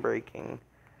extra unbreaking?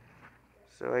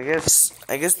 So I guess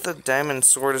the diamond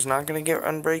sword is not gonna get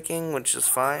unbreaking, which is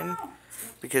fine,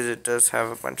 because it does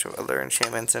have a bunch of other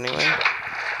enchantments anyway.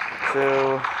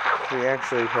 So we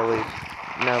actually probably,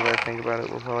 now that I think about it,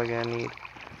 we're probably gonna need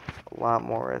a lot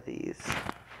more of these.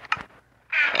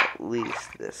 At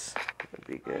least this would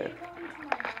be good.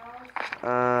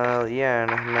 Yeah, in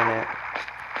a minute.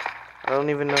 I don't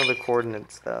even know the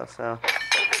coordinates though, so.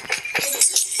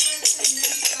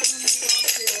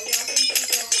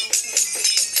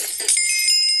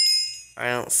 I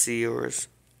don't see yours.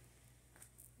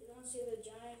 You don't see the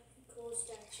giant cool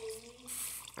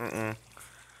statue?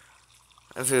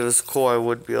 If it was cool, I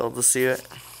would be able to see it.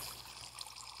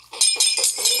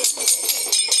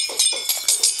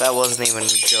 That wasn't even a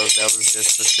joke, that was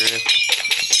just the truth.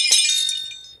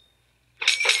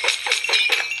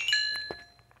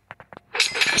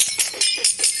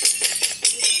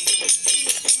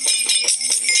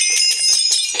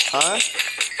 Huh?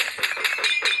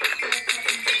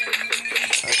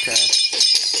 Okay.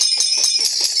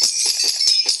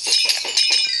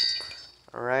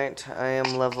 Alright, I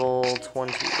am level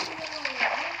 20.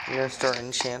 I'm gonna start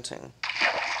enchanting.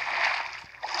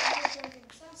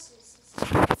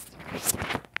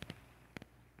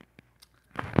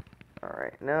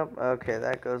 Alright, nope. Okay,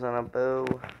 that goes on a bow.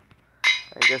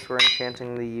 I guess we're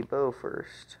enchanting the bow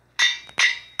first.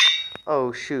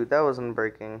 Oh shoot, that wasn't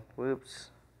breaking. Whoops.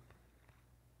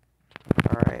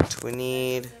 Alright, we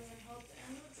need...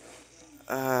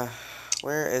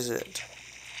 where is it?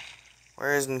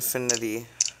 Where is infinity?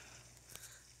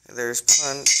 There's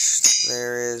punch.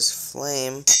 There is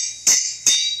flame.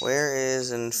 Where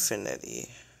is infinity?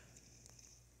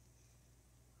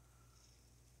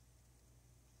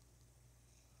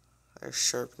 There's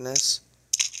sharpness.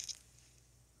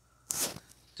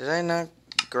 Did I not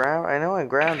grab? I know I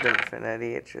grabbed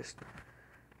infinity. It just...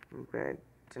 I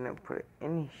didn't put it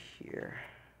in here.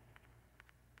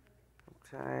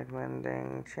 Riptide,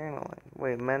 mending, channeling.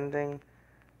 Wait, mending,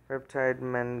 riptide,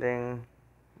 mending,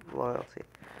 loyalty.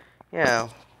 Yeah.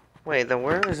 Wait, then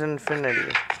where is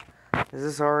infinity? Is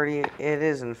this already... It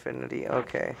is infinity.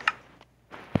 Okay.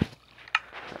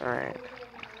 Alright.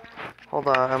 Hold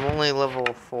on, I'm only level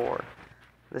 4.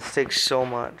 This takes so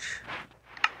much.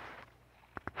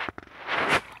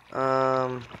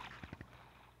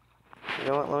 You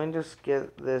know what, let me just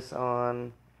get this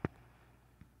on,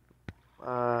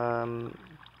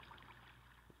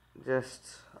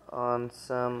 just on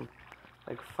some,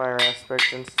 like, fire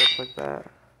aspect and stuff like that.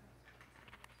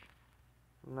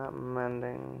 Not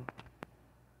mending,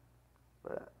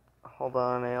 but, hold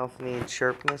on, I also need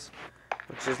sharpness,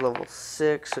 which is level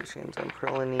 6, which means I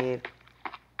probably need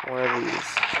one of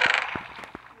these,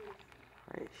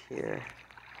 right here.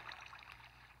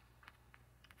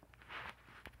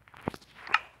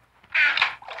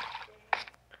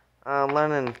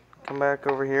 Lennon, come back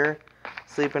over here.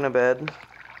 Sleep in a bed.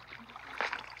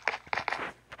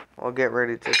 I'll get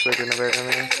ready to sleep in a bed in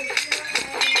there.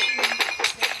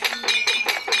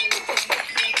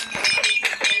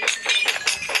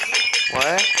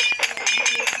 What?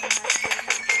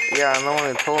 Yeah, I'm the one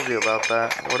who told you about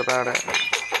that. What about it?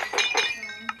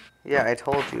 Yeah, I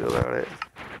told you about it.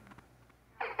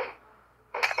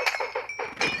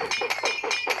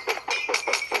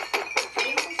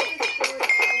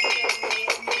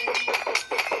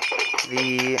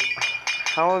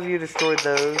 How have you destroyed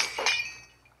those?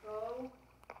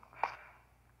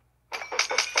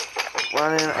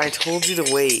 Ryan, I told you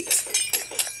to wait.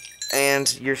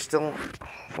 And you're still...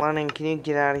 Lennon, can you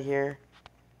get out of here?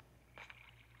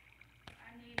 I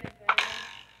need a bed.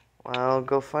 Well,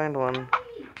 go find one.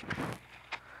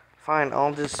 Fine,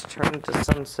 I'll just turn it to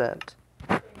sunset.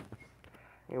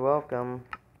 You're welcome.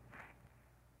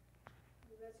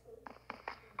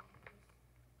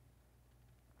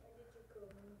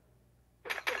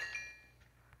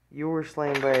 You were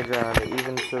slain by a drowned, it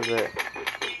even says it.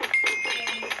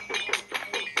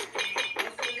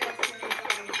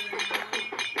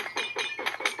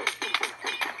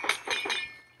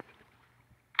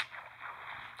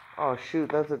 Oh shoot,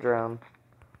 that's a drown.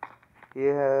 He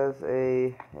has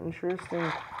a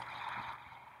interesting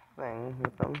thing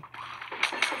with him.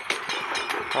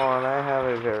 Oh, and I have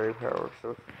a very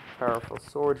powerful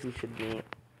sword he should meet.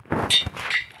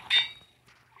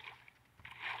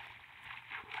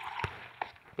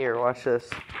 Here, watch this.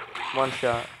 One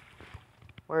shot.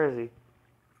 Where is he?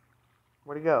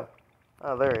 Where'd he go?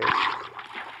 Oh, there he is.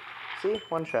 See?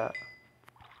 One shot.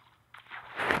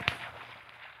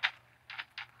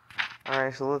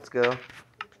 Alright, so let's go.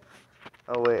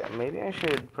 Oh, wait. Maybe I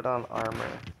should put on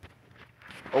armor.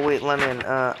 Oh, wait, Lemon.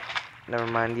 Never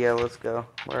mind. Yeah, let's go.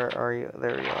 Where are you?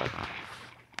 There you are.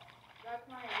 That's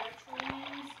my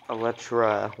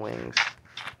Elytra wings.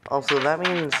 Also, that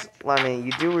means, Lemmy,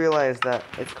 you do realize that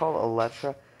it's called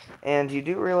Elytra, and you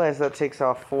do realize that takes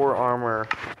off 4 armor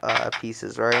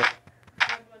pieces, right?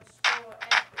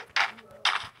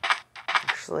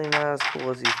 Actually, not as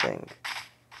cool as you think.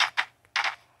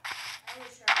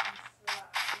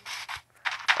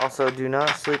 Also, do not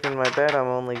sleep in my bed. I'm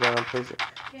only gonna place it.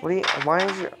 What do you? Why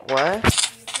is your what?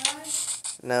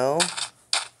 No.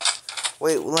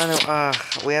 Wait, Leno.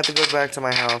 We have to go back to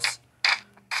my house.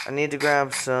 I need to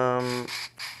grab some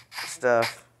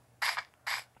stuff,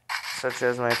 such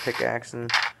as my pickaxe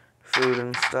and food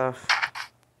and stuff.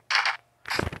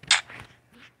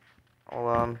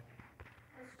 Hold on.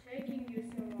 What's taking you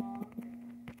so long?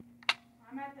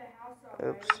 I'm at the house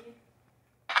already. Oops.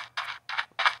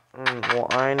 Well,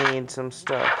 I need some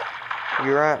stuff.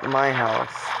 You're at my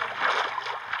house.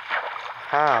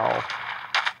 How?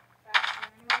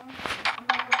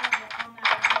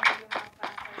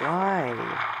 Why?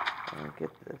 I don't get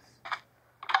this.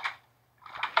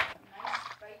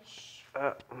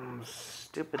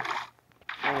 Stupid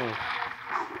thing.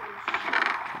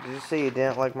 Did you say you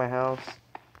didn't like my house?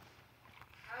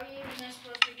 How are you even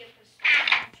supposed to get this?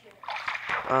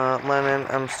 Lennon,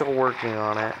 I'm still working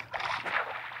on it.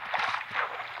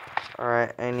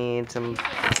 Alright, I need some...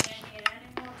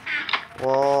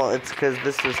 Well, it's because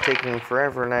this was taking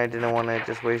forever and I didn't want to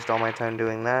just waste all my time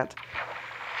doing that.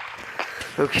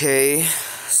 Okay,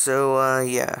 so,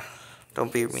 yeah.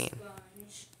 Don't be mean.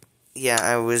 Yeah,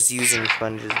 I was using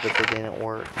sponges, but they didn't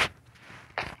work.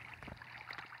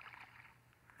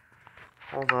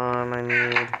 Hold on, I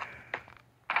need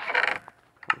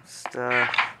some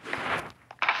stuff.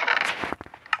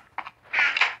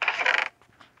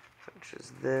 Such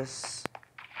as this.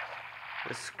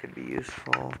 This could be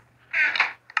useful.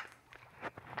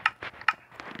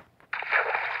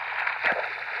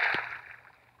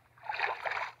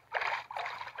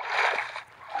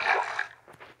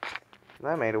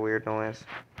 That made a weird noise.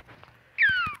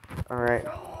 Alright,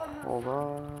 hold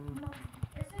on.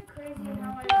 Isn't it crazy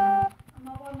how I'm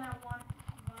up on that one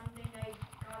thing I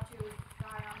got to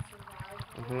die on survival?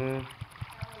 Mm-hmm.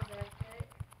 That was epic.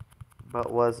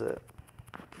 But was it?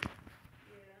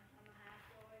 Yeah,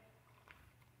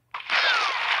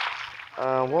 I'm a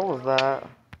halfway. What was that? I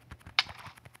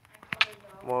caught it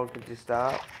up. Well, could you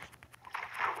stop?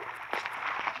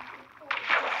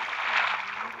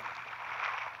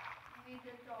 I need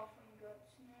the dolphin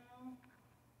guts now.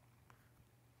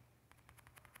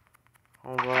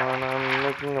 Hold on, I'm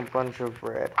making a bunch of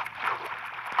bread.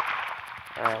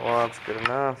 Alright, well, that's good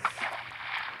enough.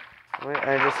 Wait,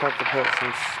 I just have to put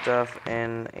some stuff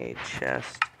in a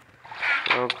chest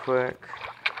real quick.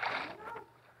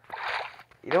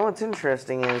 You know what's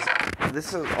interesting is,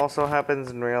 this also happens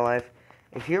in real life.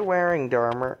 If you're wearing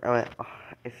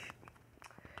if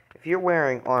you're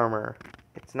wearing armor,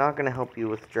 it's not going to help you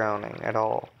with drowning at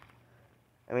all.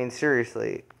 I mean,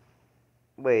 seriously.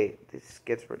 Wait, this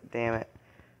gets... Damn it.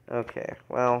 Okay,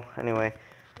 well, anyway.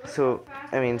 So,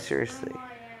 I mean, seriously.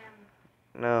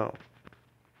 No.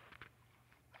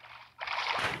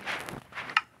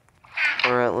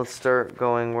 Alright, let's start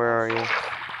going. Where are you?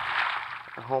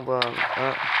 Hold on.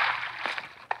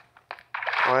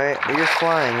 Why? You're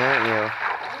flying, aren't you?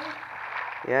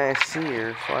 Yeah, I see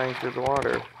you're flying through the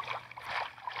water.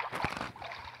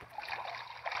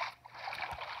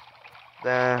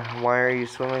 Why are you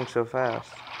swimming so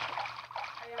fast? I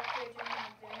updated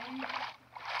my thing.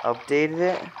 Updated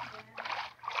it? Yeah.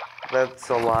 That's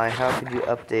a lie. How could you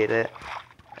update it?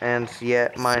 And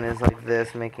yet mine is like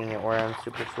this, making it where I'm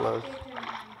super slow.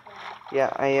 Yeah,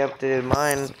 I updated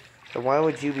mine. So why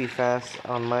would you be fast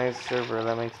on my server?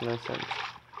 That makes no sense.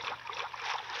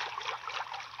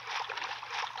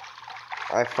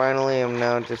 I finally am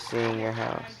now just seeing your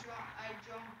house. I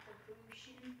jumped the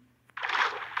potion.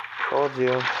 Told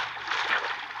you.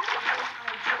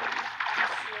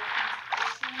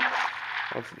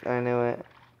 I knew it.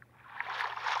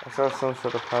 I saw some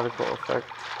sort of particle effect.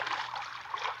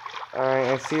 Alright,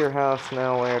 I see your house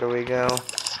now. Where do we go?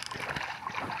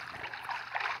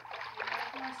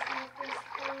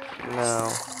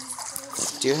 No.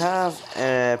 Do you have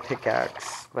a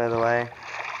pickaxe, by the way?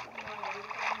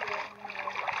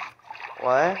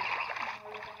 What?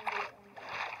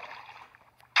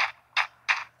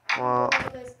 Well,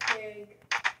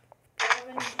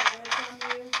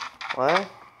 what?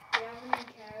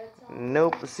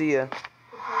 Nope, see ya.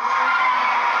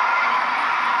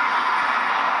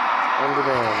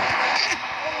 Enderman.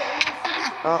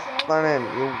 Oh, let in.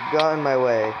 You got in my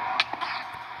way.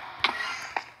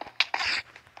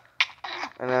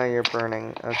 And now you're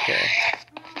burning. Okay.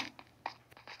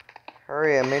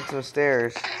 Hurry, I made some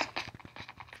stairs.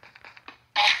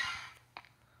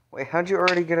 Wait, how'd you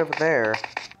already get up there?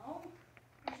 No.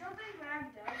 There's nothing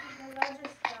back there because I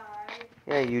just died.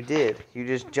 Yeah, you did. You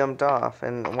just jumped off.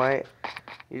 And why?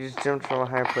 You just jumped from a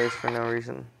high place for no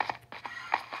reason.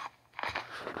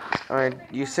 Alright,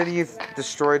 you said you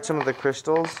destroyed some of the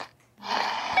crystals.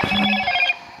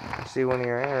 I see one of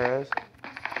your arrows.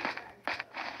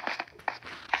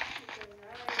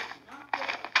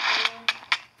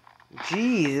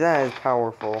 Jeez, that is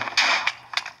powerful.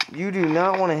 You do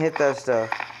not want to hit that stuff.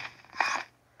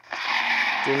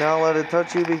 Do not let it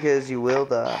touch you because you will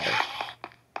die.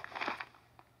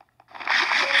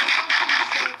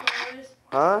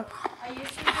 Huh? I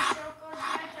used to do circles,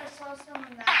 I saw some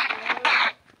in that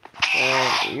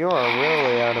road. You are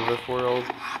really out of this world.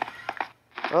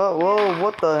 Oh, whoa,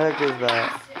 what the heck is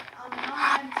that?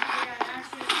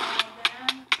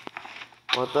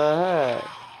 What the heck?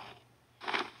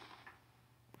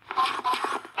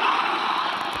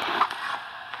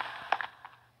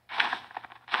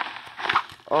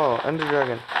 Oh, Ender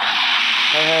Dragon.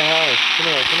 Hi.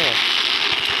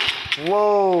 Come here.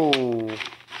 Whoa.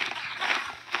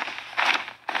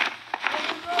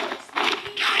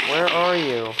 Where are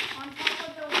you?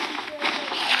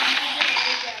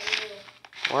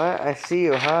 What? I see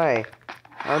you. Hi.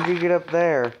 How'd you get up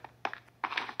there?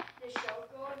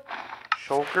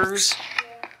 Shulkers?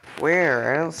 Yeah.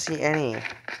 Where? I don't see any.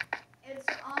 It's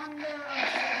on the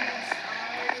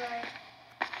side, right?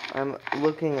 I'm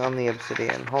looking on the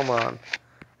obsidian. Hold on.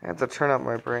 I have to turn up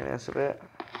my brightness a bit.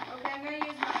 Okay, I'm gonna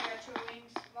use my retro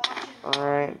wings.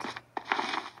 Alright.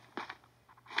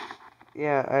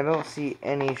 Yeah, I don't see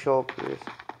any shulkers.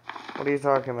 What are you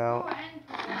talking about?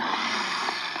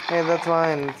 Hey, that's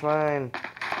mine. It's mine.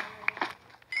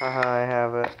 Haha, I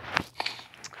have it.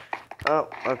 Oh,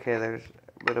 okay, there's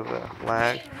a bit of a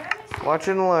lag. Watch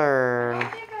and learn. I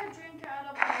think I drink out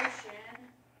of potion.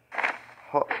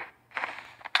 Ho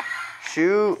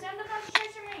Shoot. Send the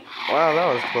concentration me. Wow, that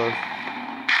was close.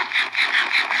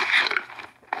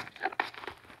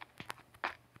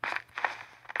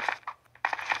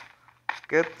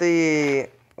 Get the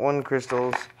 1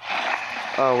 crystals.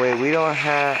 Oh, wait, we don't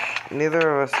have...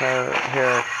 Neither of us have...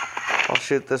 Here, I'll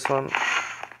shoot this one.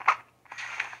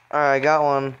 Alright, I got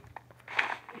one.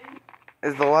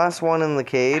 Is the last one in the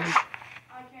cage?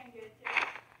 I can't get it.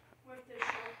 With the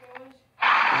shulkers.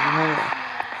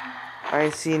 I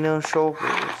see no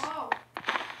shulkers. Oh.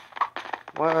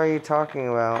 What are you talking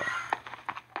about?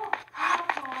 Oh,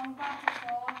 I'm about to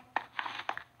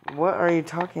fall. What are you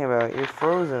talking about? You're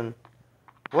frozen.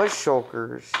 What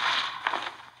shulkers? It's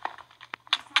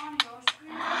on your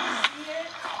screen. You see it?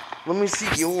 Let me see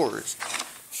yours.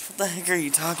 What the heck are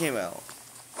you talking about?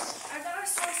 I thought I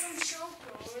saw some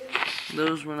shulkers.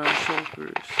 Those were not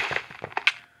shulkers. Is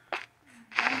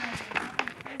there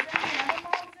any other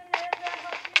mobs in there that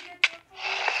help you get the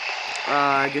food?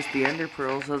 I guess the ender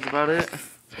pearls, that's about it.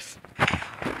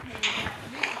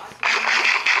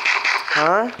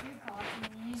 Huh?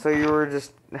 So you were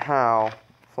just, how?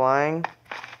 Flying?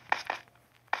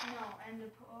 No, and the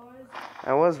pause.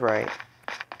 I was right.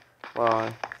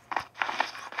 Well,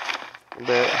 a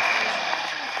bit.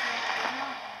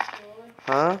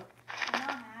 Huh?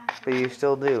 But you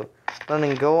still do.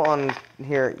 Lennon, go on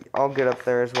here. I'll get up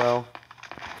there as well.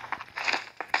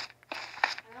 I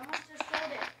almost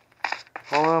destroyed it.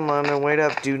 Hold on, Lennon. Wait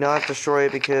up. Do not destroy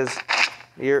it because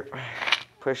you're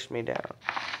pushed me down.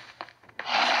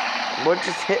 What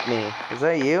just hit me? Is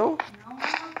that you? No, I'm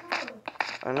not good.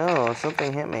 I know,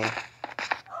 something hit me. Oh,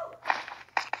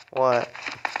 What? I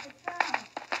fell.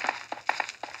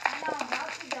 I'm not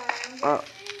about to die. I'm Uh.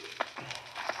 guessing.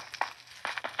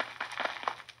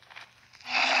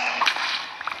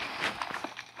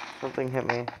 Something hit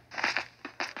me.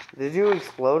 Did you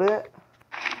explode it?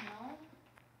 No.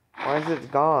 Why is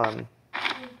it gone? No.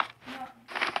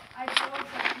 I broke a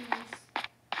piece.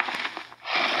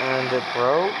 And it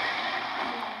broke?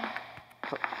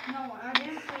 Yeah. No, I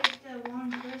didn't break the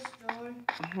one crystal.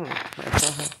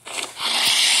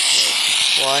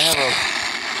 Well, I have a...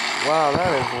 Wow,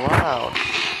 that is loud.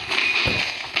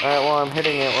 Alright, well, I'm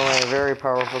hitting it with my very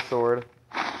powerful sword.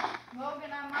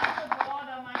 Logan, I'm at the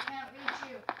bottom. I can't reach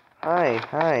you.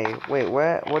 Hi. Wait,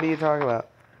 what? What are you talking about?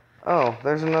 Oh,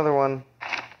 there's another one.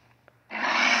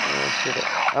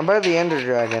 I'm by the Ender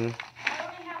Dragon. I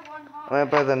only have one heart. I'm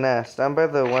by the nest. I'm by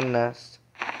the one nest.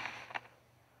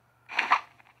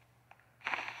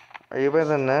 Are you by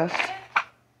the nest?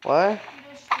 What? You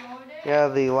destroyed it? Yeah,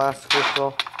 the last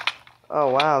crystal. Oh,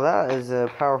 wow, that is a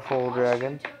powerful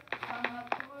dragon.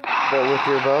 But with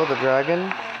your bow, the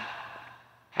dragon?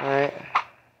 Alright.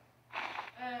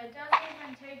 It doesn't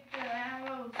even take the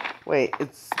arrows. Wait,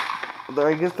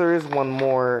 I guess there is one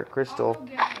more crystal. I'll go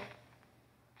get it.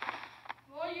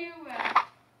 Where are you at?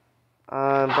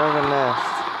 By the nest.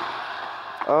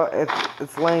 Oh,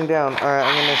 it's laying down. Alright,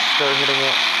 I'm gonna start hitting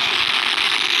it.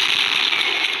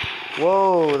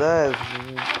 Whoa, that is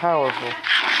powerful.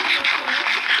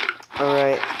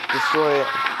 Alright, destroy it.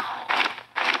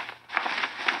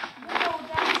 Whoa,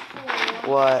 that's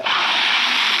cool. What?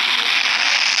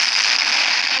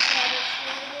 Okay, I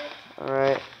destroyed it.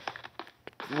 Alright.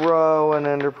 Throw an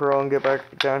ender pearl and get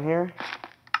back down here.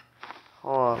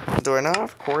 Hold on. Do I not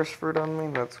have chorus fruit on me?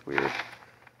 That's weird.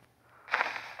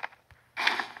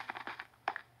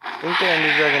 I think the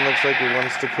ender dragon looks like it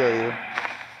wants to kill you.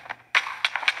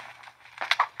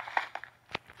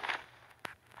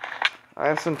 I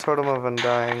have some Totem of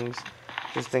Undyings,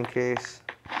 just in case.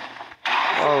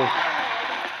 Oh.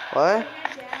 What?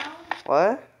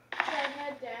 What?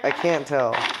 I can't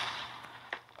tell.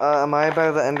 Am I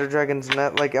by the Ender Dragon's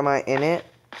net? Like, am I in it?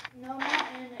 No, I'm not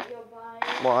in it. You're by it.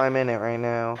 Well, I'm in it right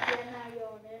now. Yeah, now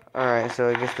you're in it. Alright, so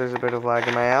I guess there's a bit of lag.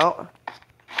 Am I out? No,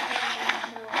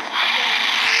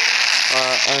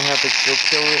 I have to go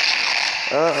kill it.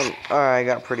 Alright, I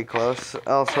got pretty close.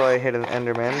 Also, I hit an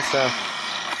Enderman, so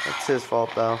it's his fault,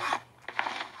 though.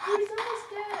 He's almost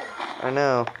dead. I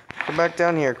know. Come back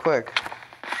down here, quick.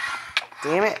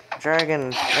 Damn it,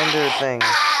 dragon, ender thing.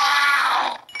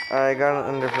 I got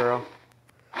an ender pearl.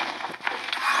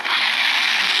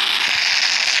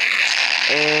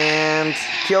 And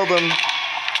killed him.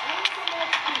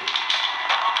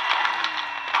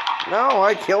 No,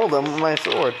 I killed him with my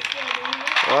sword.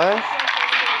 What?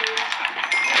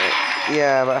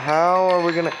 Yeah, but how are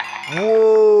we gonna...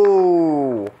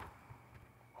 Whoa!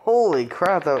 Holy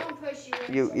crap, that...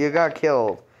 You got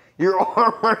killed. Your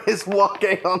armor is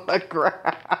walking on the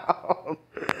ground.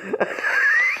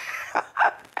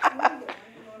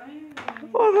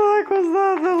 What the heck was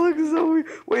that? That looks so weird.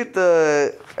 Wait,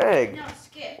 the egg. No,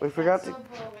 skip. We forgot to...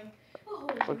 Oh,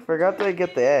 We forgot to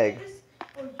get the egg.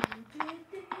 oh, you did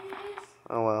this.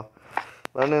 Oh well.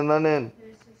 London.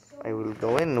 I will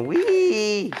go in.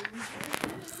 Wee!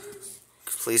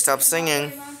 Please stop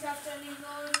singing.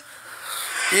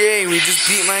 Yay, we just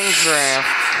beat Minecraft.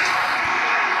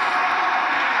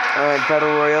 Alright, Battle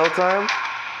Royale time.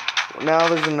 Now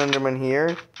there's an Enderman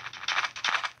here.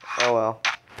 Oh well.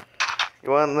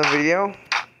 You want the video?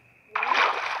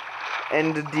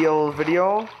 End the deal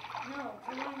video? No, I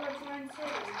want to go to Twin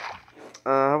City.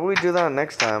 How about we do that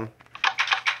next time?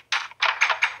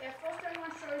 Yeah, first I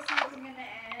want to show you something in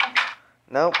the end.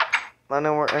 Nope. I'm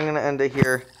gonna end it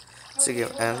here. To get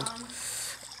hold end. on.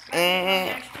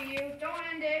 Next to you. Don't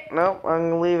end it. Nope,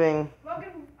 I'm leaving. Logan,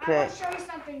 I Okay. want to show you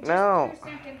something. Just No. 2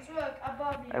 seconds. Look,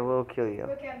 above you. I will kill you.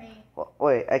 Look at me.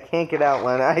 Wait, I can't get out,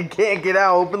 Len. I can't get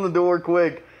out. Open the door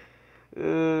quick.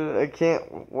 I can't.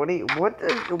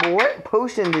 What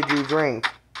potion did you drink?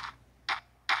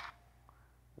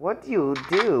 What do you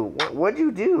do? What'd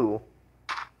you do?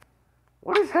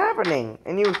 What is happening?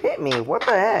 And you hit me. What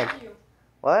the heck?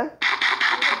 What?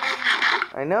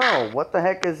 I know. What the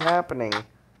heck is happening?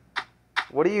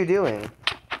 What are you doing?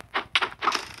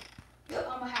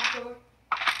 I'm a hacker.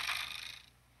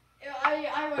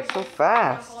 I was It's so just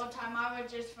fast. The whole time. I was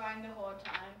just fine the whole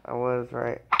time. I was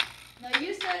right. No,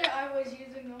 you said I was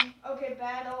using them. Okay,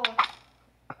 battle.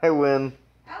 I win.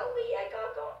 Owie, I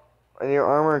got go. And your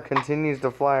armor continues to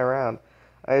fly around.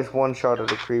 I just one-shot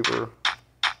at a creeper.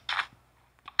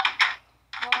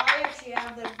 Well, I have actually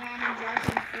have the Hammond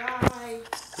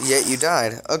Dragonfly. Yet you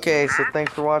died. Okay, so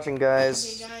thanks for watching,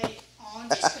 guys. Okay, guys, on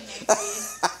disconnected.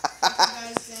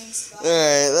 Guys, thanks. Bye.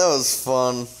 Alright, that was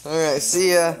fun. Alright,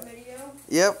 see ya. Video.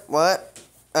 Yep, what?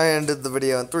 I ended the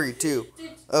video in 3, 2.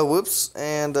 Oh, whoops,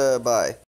 and bye.